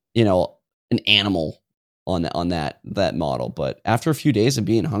animal on that model. But after a few days of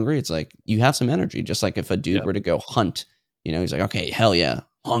being hungry, it's like you have some energy. Just like if a dude were to go hunt, you know, he's like, okay, hell yeah,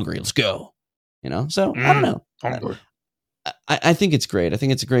 hungry, let's go. You know, so I don't know. Hungry. I think it's great. I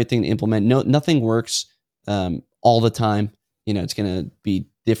think it's a great thing to implement. Nothing works all the time. You know, it's going to be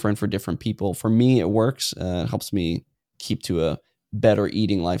different for different people. For me, it works. It helps me keep to a better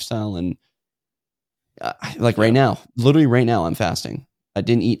eating lifestyle. And literally right now, I'm fasting. I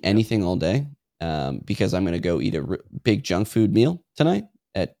didn't eat anything all day because I'm going to go eat a big junk food meal tonight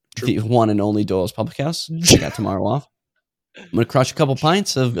at the one and only Doyle's Public House. I got tomorrow off. I'm going to crush a couple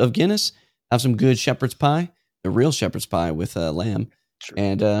pints of Guinness, have some good shepherd's pie, the real shepherd's pie with lamb. True.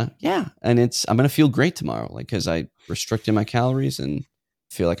 And I'm going to feel great tomorrow, like because I restricted my calories and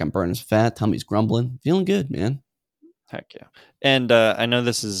feel like I'm burning some fat. Tummy's grumbling, feeling good, man. Heck yeah. And I know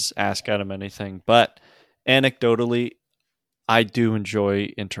this is ask out of anything, but anecdotally, I do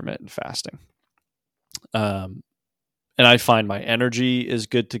enjoy intermittent fasting. And I find my energy is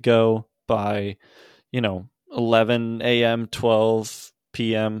good to go by, 11 a.m., 12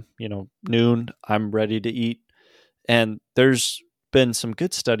 p.m., noon, I'm ready to eat. And there's been some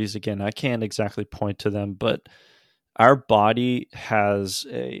good studies. Again, I can't exactly point to them, but our body has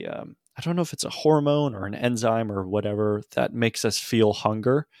I don't know if it's a hormone or an enzyme or whatever that makes us feel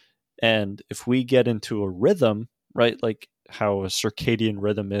hunger. And if we get into a rhythm, right, like how a circadian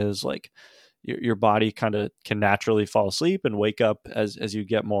rhythm is, like your body kind of can naturally fall asleep and wake up as you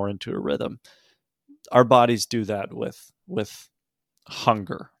get more into a rhythm. Our bodies do that with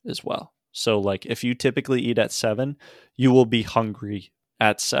hunger as well. So like if you typically eat at 7, you will be hungry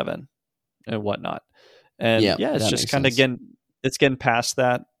at 7 and whatnot. And it's just kind of getting past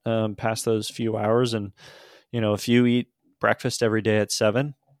that, past those few hours. And, if you eat breakfast every day at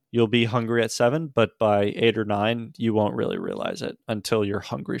 7, you'll be hungry at 7, but by 8 or 9, you won't really realize it until you're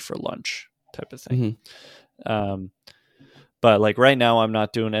hungry for lunch type of thing. Mm-hmm. But like right now, I'm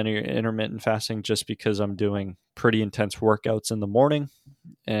not doing any intermittent fasting just because I'm doing pretty intense workouts in the morning.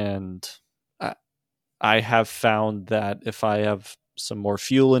 And I have found that if I have some more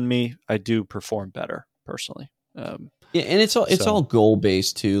fuel in me, I do perform better personally. And it's all goal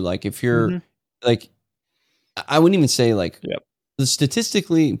based too. Like if you're like, I wouldn't even say like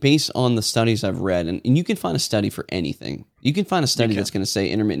statistically based on the studies I've read, and you can find a study for anything. You can find a study that's going to say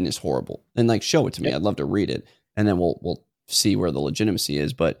intermittent is horrible and like show it to me. I'd love to read it, and then we'll see where the legitimacy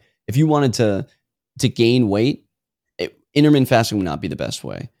is. But if you wanted to gain weight, intermittent fasting would not be the best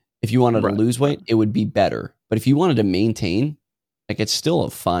way. If you wanted to lose weight, it would be better. But if you wanted to maintain, like it's still a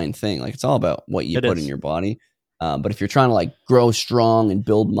fine thing. Like it's all about what you put in your body. But if you're trying to like grow strong and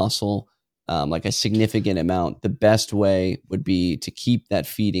build muscle, like a significant amount, the best way would be to keep that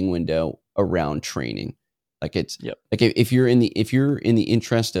feeding window around training. Like it's like if you're in the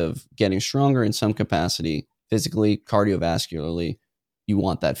interest of getting stronger in some capacity, physically, cardiovascularly, you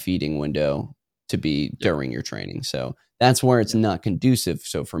want that feeding window to be during your training. So that's where it's not conducive.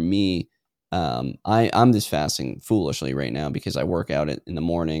 So for me, I'm just fasting foolishly right now because I work out in the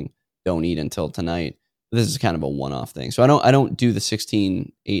morning, don't eat until tonight. This is kind of a one-off thing. So I don't do the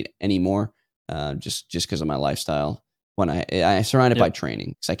 16-8 anymore, just because of my lifestyle. When I surround it by training,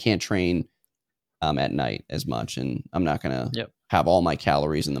 because I can't train at night as much, and I'm not gonna have all my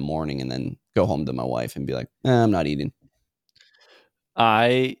calories in the morning and then go home to my wife and be like, I'm not eating.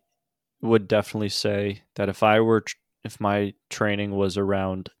 I would definitely say that if I were if my training was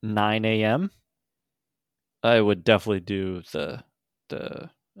around 9 a.m., I would definitely do the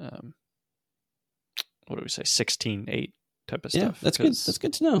what do we say, 16-8 type of stuff. That's good. That's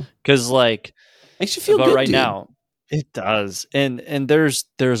good to know. Because like, makes you feel good right dude. Now. It does, and there's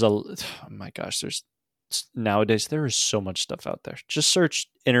oh my gosh, there's nowadays there is so much stuff out there. Just search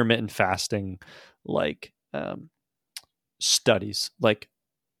intermittent fasting, like studies, like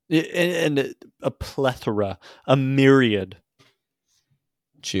and a plethora, a myriad.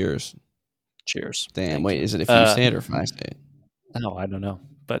 Cheers. Damn. Thank wait, you. Is it if you say it or if I say it? No, I don't know,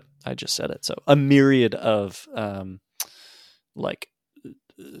 but I just said it. So a myriad of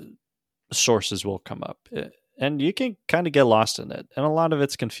sources will come up. And you can kind of get lost in it. And a lot of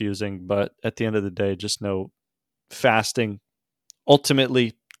it's confusing, but at the end of the day, just know fasting,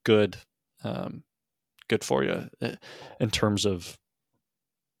 ultimately good for you in terms of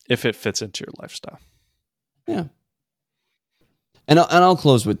if it fits into your lifestyle. Yeah. And I'll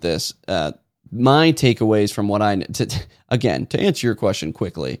close with this. My takeaways from what to answer your question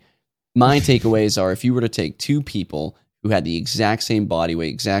quickly, my takeaways are if you were to take two people who had the exact same body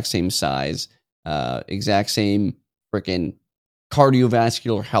weight, exact same size, exact same freaking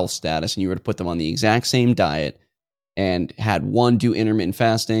cardiovascular health status, and you were to put them on the exact same diet and had one do intermittent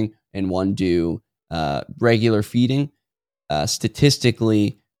fasting and one do regular feeding,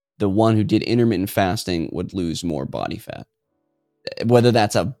 statistically, the one who did intermittent fasting would lose more body fat. Whether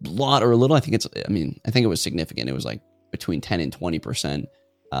that's a lot or a little, I think it was significant. It was like between 10 and 20%.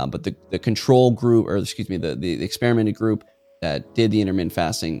 But the control group, or excuse me, the experimented group that did the intermittent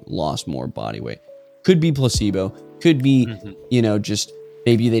fasting lost more body weight. Could be placebo, could be, just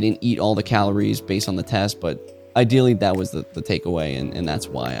maybe they didn't eat all the calories based on the test, but ideally that was the takeaway, and that's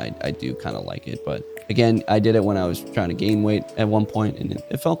why I do kind of like it. But again, I did it when I was trying to gain weight at one point, and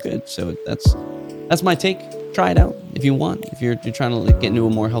it felt good. So that's my take. Try it out if you want. If you're trying to get into a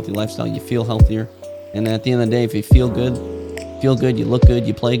more healthy lifestyle, you feel healthier. And at the end of the day, if you feel good, you look good,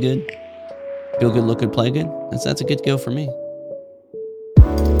 you play good. Feel good, look good, play good. That's a good go for me.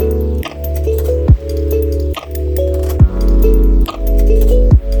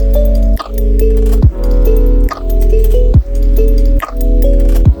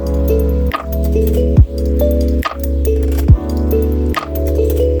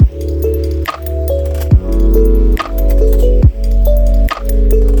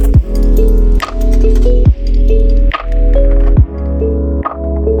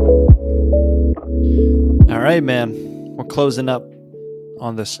 Man, we're closing up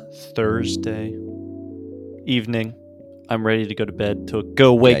on this Thursday evening. I'm ready to go to bed, to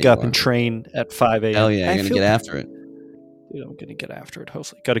go wake up and train at 5 a.m. Hell yeah, you're going to get after it. Dude, I'm going to get after it,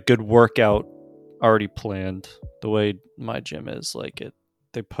 hopefully. Got a good workout already planned. The way my gym is,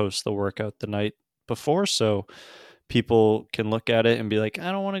 they post the workout the night before, so people can look at it and be like,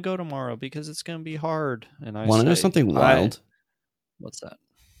 I don't want to go tomorrow because it's going to be hard. And I want to know something wild? What's that?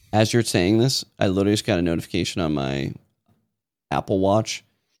 As you're saying this, I literally just got a notification on my Apple Watch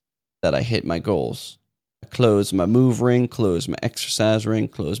that I hit my goals. I closed my move ring, closed my exercise ring,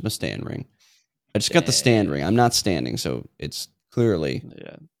 closed my stand ring. I just got the stand ring. I'm not standing, so it's clearly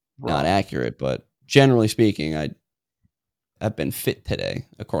not accurate. But generally speaking, I've been fit today,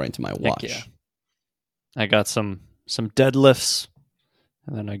 according to my watch. Yeah. I got some deadlifts,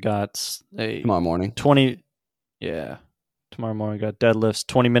 and then I got a tomorrow morning 20. Yeah. Tomorrow morning, I got deadlifts,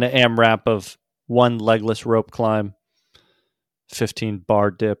 20-minute AMRAP of 1 legless rope climb, 15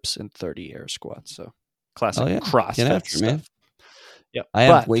 bar dips, and 30 air squats. So classic CrossFit Get after stuff. Man. Yep. I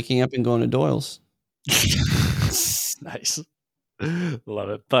have waking up and going to Doyle's. Nice. Love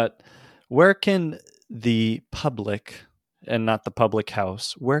it. But where can the public, and not the public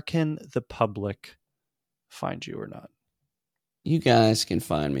house, where can the public find you or not? You guys can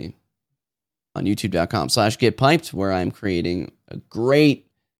find me on youtube.com/getpiped, where I'm creating a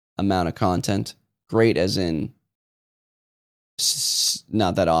great amount of content. Great as in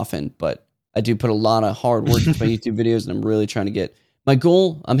not that often, but I do put a lot of hard work into my YouTube videos, and I'm really trying to get my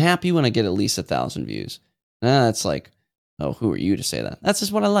goal. I'm happy when I get at least 1,000 views. That's like, oh, who are you to say that? That's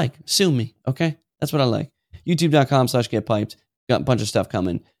just what I like. Sue me, okay? That's what I like. youtube.com/getpiped. Got a bunch of stuff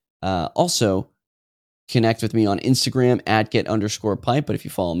coming. Also, connect with me on Instagram @get_pipe. But if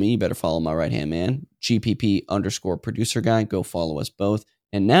you follow me, you better follow my right-hand man, GPP_producer guy. Go follow us both.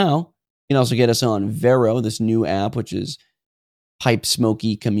 And now you can also get us on Vero, this new app, which is Pipe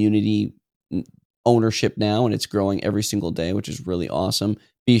Smoky community ownership now, and it's growing every single day, which is really awesome.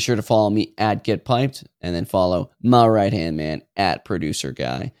 Be sure to follow me @getpiped, and then follow my right-hand man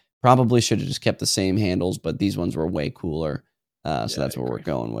 @producerguy. Probably should have just kept the same handles, but these ones were way cooler. So that's what we're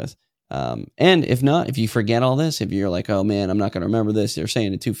going with. And if not, if you forget all this, if you're like, oh man, I'm not going to remember this, they're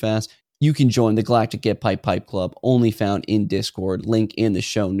saying it too fast, you can join the Galactic Get Pipe Club, only found in Discord. Link in the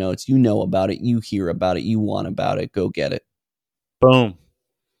show notes. You know about it. You hear about it. You want about it. Go get it. Boom.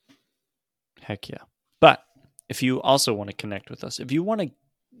 Heck yeah. But if you also want to connect with us, if you want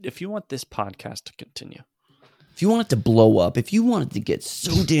this podcast to continue, if you want it to blow up, if you want it to get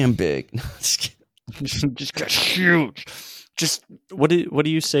so damn big, just get huge. Just what do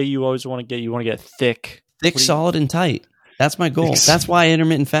you say you always want to get? You want to get thick, solid, and tight. That's my goal. That's why I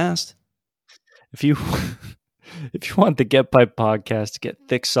intermittent fast. If you want the Get Pipe podcast to get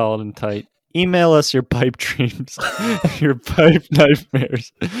thick, solid, and tight, email us your pipe dreams, your pipe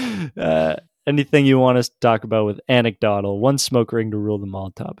nightmares, anything you want us to talk about with anecdotal, one smoke ring to rule them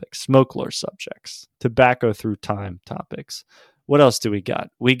all topics, smoke lore subjects, tobacco through time topics. What else do we got?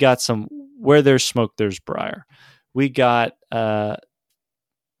 We got some where there's smoke, there's Briar. We got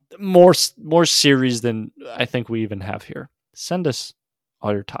more series than I think we even have here. Send us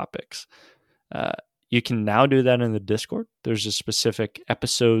all your topics. You can now do that in the Discord. There's a specific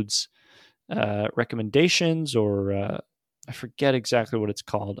episodes recommendations, or I forget exactly what it's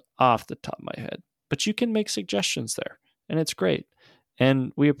called off the top of my head. But you can make suggestions there, and it's great,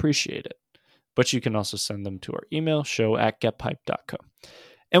 and we appreciate it. But you can also send them to our email, show@getpipe.co.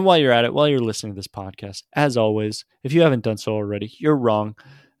 And while you're at it, while you're listening to this podcast, as always, if you haven't done so already, you're wrong.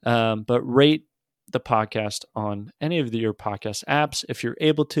 But rate the podcast on any of your podcast apps if you're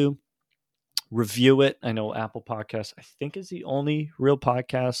able to. Review it. I know Apple Podcasts, I think, is the only real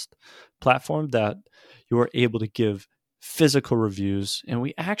podcast platform that you are able to give physical reviews. And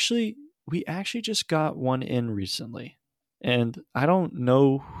we actually just got one in recently. And I don't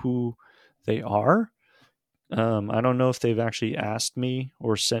know who they are. I don't know if they've actually asked me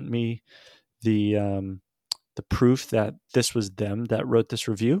or sent me the proof that this was them that wrote this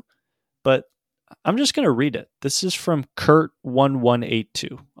review, but I'm just going to read it. This is from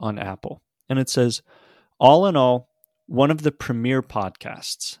Kurt1182 on Apple, and it says, all in all, one of the premier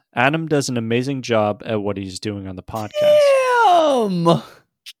podcasts. Adam does an amazing job at what he's doing on the podcast. Damn!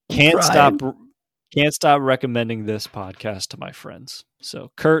 Can't stop recommending this podcast to my friends.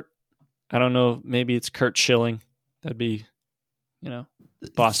 So Kurt, I don't know, maybe it's Kurt Schilling. That'd be,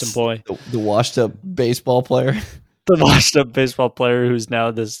 Boston boy. The washed up baseball player. The washed up baseball player who's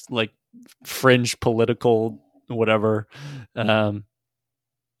now this like fringe political whatever.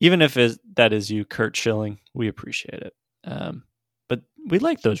 Even if that is you, Kurt Schilling, we appreciate it. But we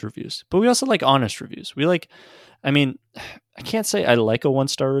like those reviews. But we also like honest reviews. I can't say I like a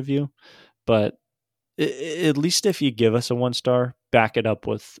 1-star review, but at least if you give us a 1-star, back it up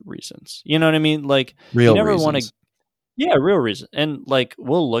with reasons. You know what I mean? Like, real you never reasons. Want to, yeah, real reason. And like,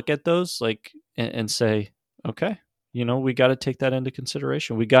 we'll look at those like and say, okay, we got to take that into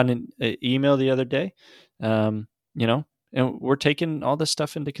consideration. We got an email the other day, and we're taking all this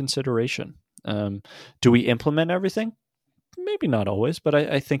stuff into consideration. Do we implement everything? Maybe not always, but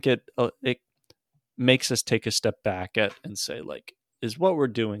I think it makes us take a step back and say, like, is what we're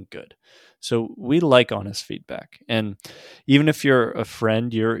doing good? So we like honest feedback. And even if you're a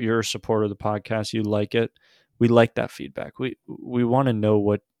friend, you're a supporter of the podcast, you like it, we like that feedback. We want to know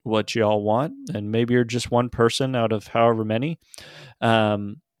what y'all want. And maybe you're just one person out of however many.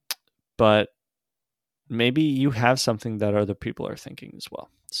 But maybe you have something that other people are thinking as well.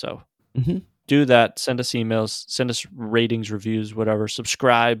 So do that. Send us emails, send us ratings, reviews, whatever.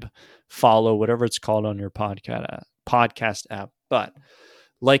 Subscribe, follow, whatever it's called on your podcast app. But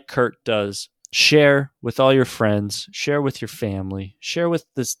like Kurt does, share with all your friends, share with your family, share with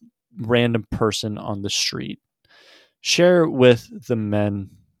this random person on the street, share with the men,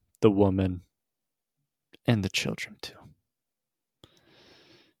 the woman, and the children too.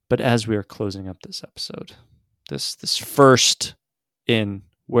 But as we are closing up this episode, this first in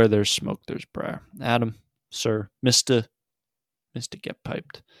Where There's Smoke, There's Briar, Adam, sir, Mr. Get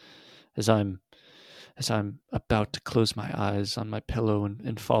Piped, as I'm about to close my eyes on my pillow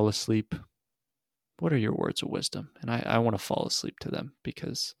and fall asleep, what are your words of wisdom? And I want to fall asleep to them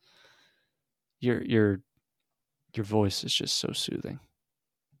because your voice is just so soothing.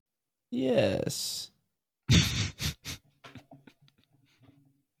 Yes.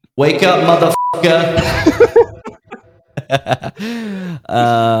 Wake up, motherfucker.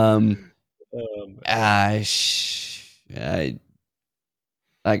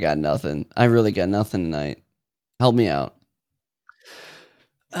 I got nothing. I really got nothing tonight. Help me out.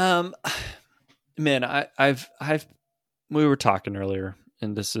 Man, I've we were talking earlier,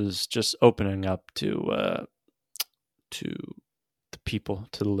 and this is just opening up to the people,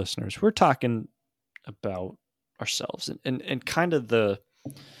 to the listeners. We're talking about ourselves and kind of the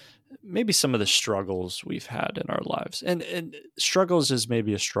maybe some of the struggles we've had in our lives. And struggles is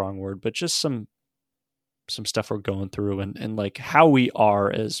maybe a strong word, but just some stuff we're going through, and like how we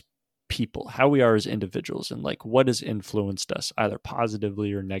are as people, how we are as individuals, and like what has influenced us either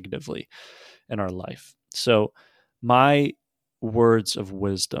positively or negatively in our life. So my words of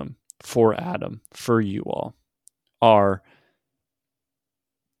wisdom for Adam, for you all, are: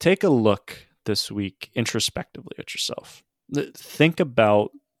 take a look this week introspectively at yourself. Think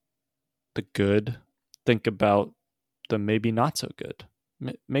about the good. Think about the maybe not so good.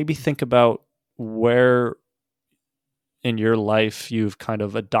 Maybe think about where in your life you've kind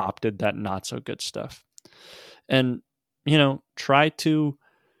of adopted that not so good stuff. And, try to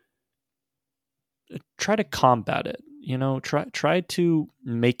combat it. Try to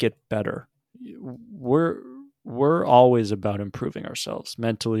make it better. We're always about improving ourselves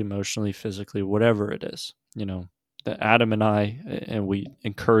mentally, emotionally, physically, whatever it is. That Adam and I, and we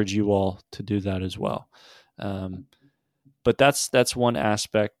encourage you all to do that as well. But that's one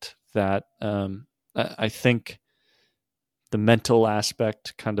aspect that I think the mental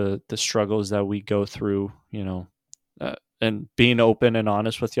aspect, kind of the struggles that we go through, and being open and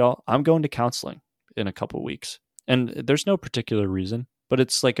honest with y'all. I'm going to counseling in a couple of weeks, and there's no particular reason, but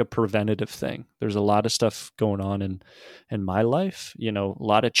it's like a preventative thing. There's a lot of stuff going on in my life, a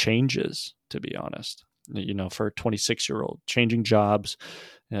lot of changes, to be honest, for a 26-year-old, changing jobs,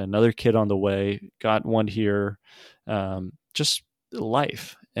 another kid on the way, got one here, just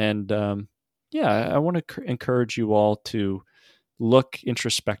life. And I want to encourage you all to look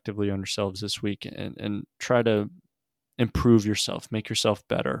introspectively on yourselves this week and try to improve yourself, make yourself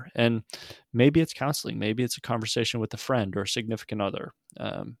better. And maybe it's counseling, maybe it's a conversation with a friend or a significant other.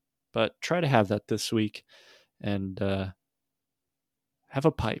 But try to have that this week, and have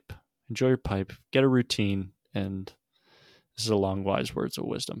a pipe, enjoy your pipe, get a routine. And this is a long, wise words of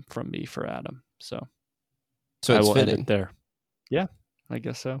wisdom from me for Adam. So I will end it there. Yeah, I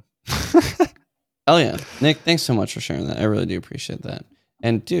guess so. Oh yeah, Nick, thanks so much for sharing that. I really do appreciate that.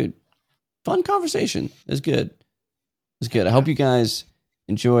 And dude, fun conversation. It was good. I hope you guys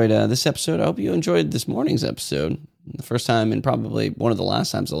enjoyed this episode. I hope you enjoyed this morning's episode. The first time, and probably one of the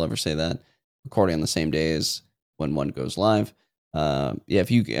last times I'll ever say that, recording on the same day as when one goes live.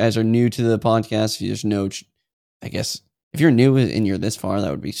 If you guys are new to the podcast, if you just know, I guess if you're new and you're this far, that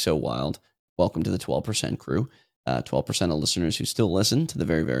would be so wild. Welcome to the 12% crew. 12% of listeners who still listen to the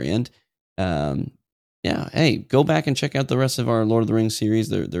very, very end. Hey, go back and check out the rest of our Lord of the Rings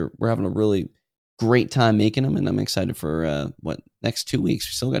series. We're having a really great time making them, and I'm excited for next 2 weeks.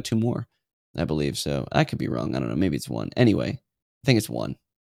 We still got 2 more, I believe. So I could be wrong. I don't know. Maybe it's 1. Anyway, I think it's 1.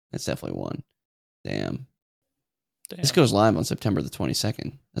 It's definitely 1. Damn. This goes live on September the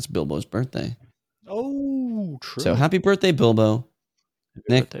 22nd. That's Bilbo's birthday. Oh, true. So happy birthday, Bilbo. Happy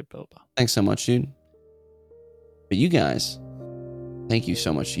Nick, birthday, Bilbo. Thanks so much, dude. But you guys, thank you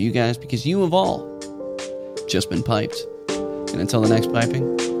so much to you guys, because you have all just been piped. And until the next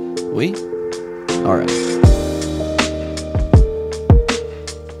piping, we are out.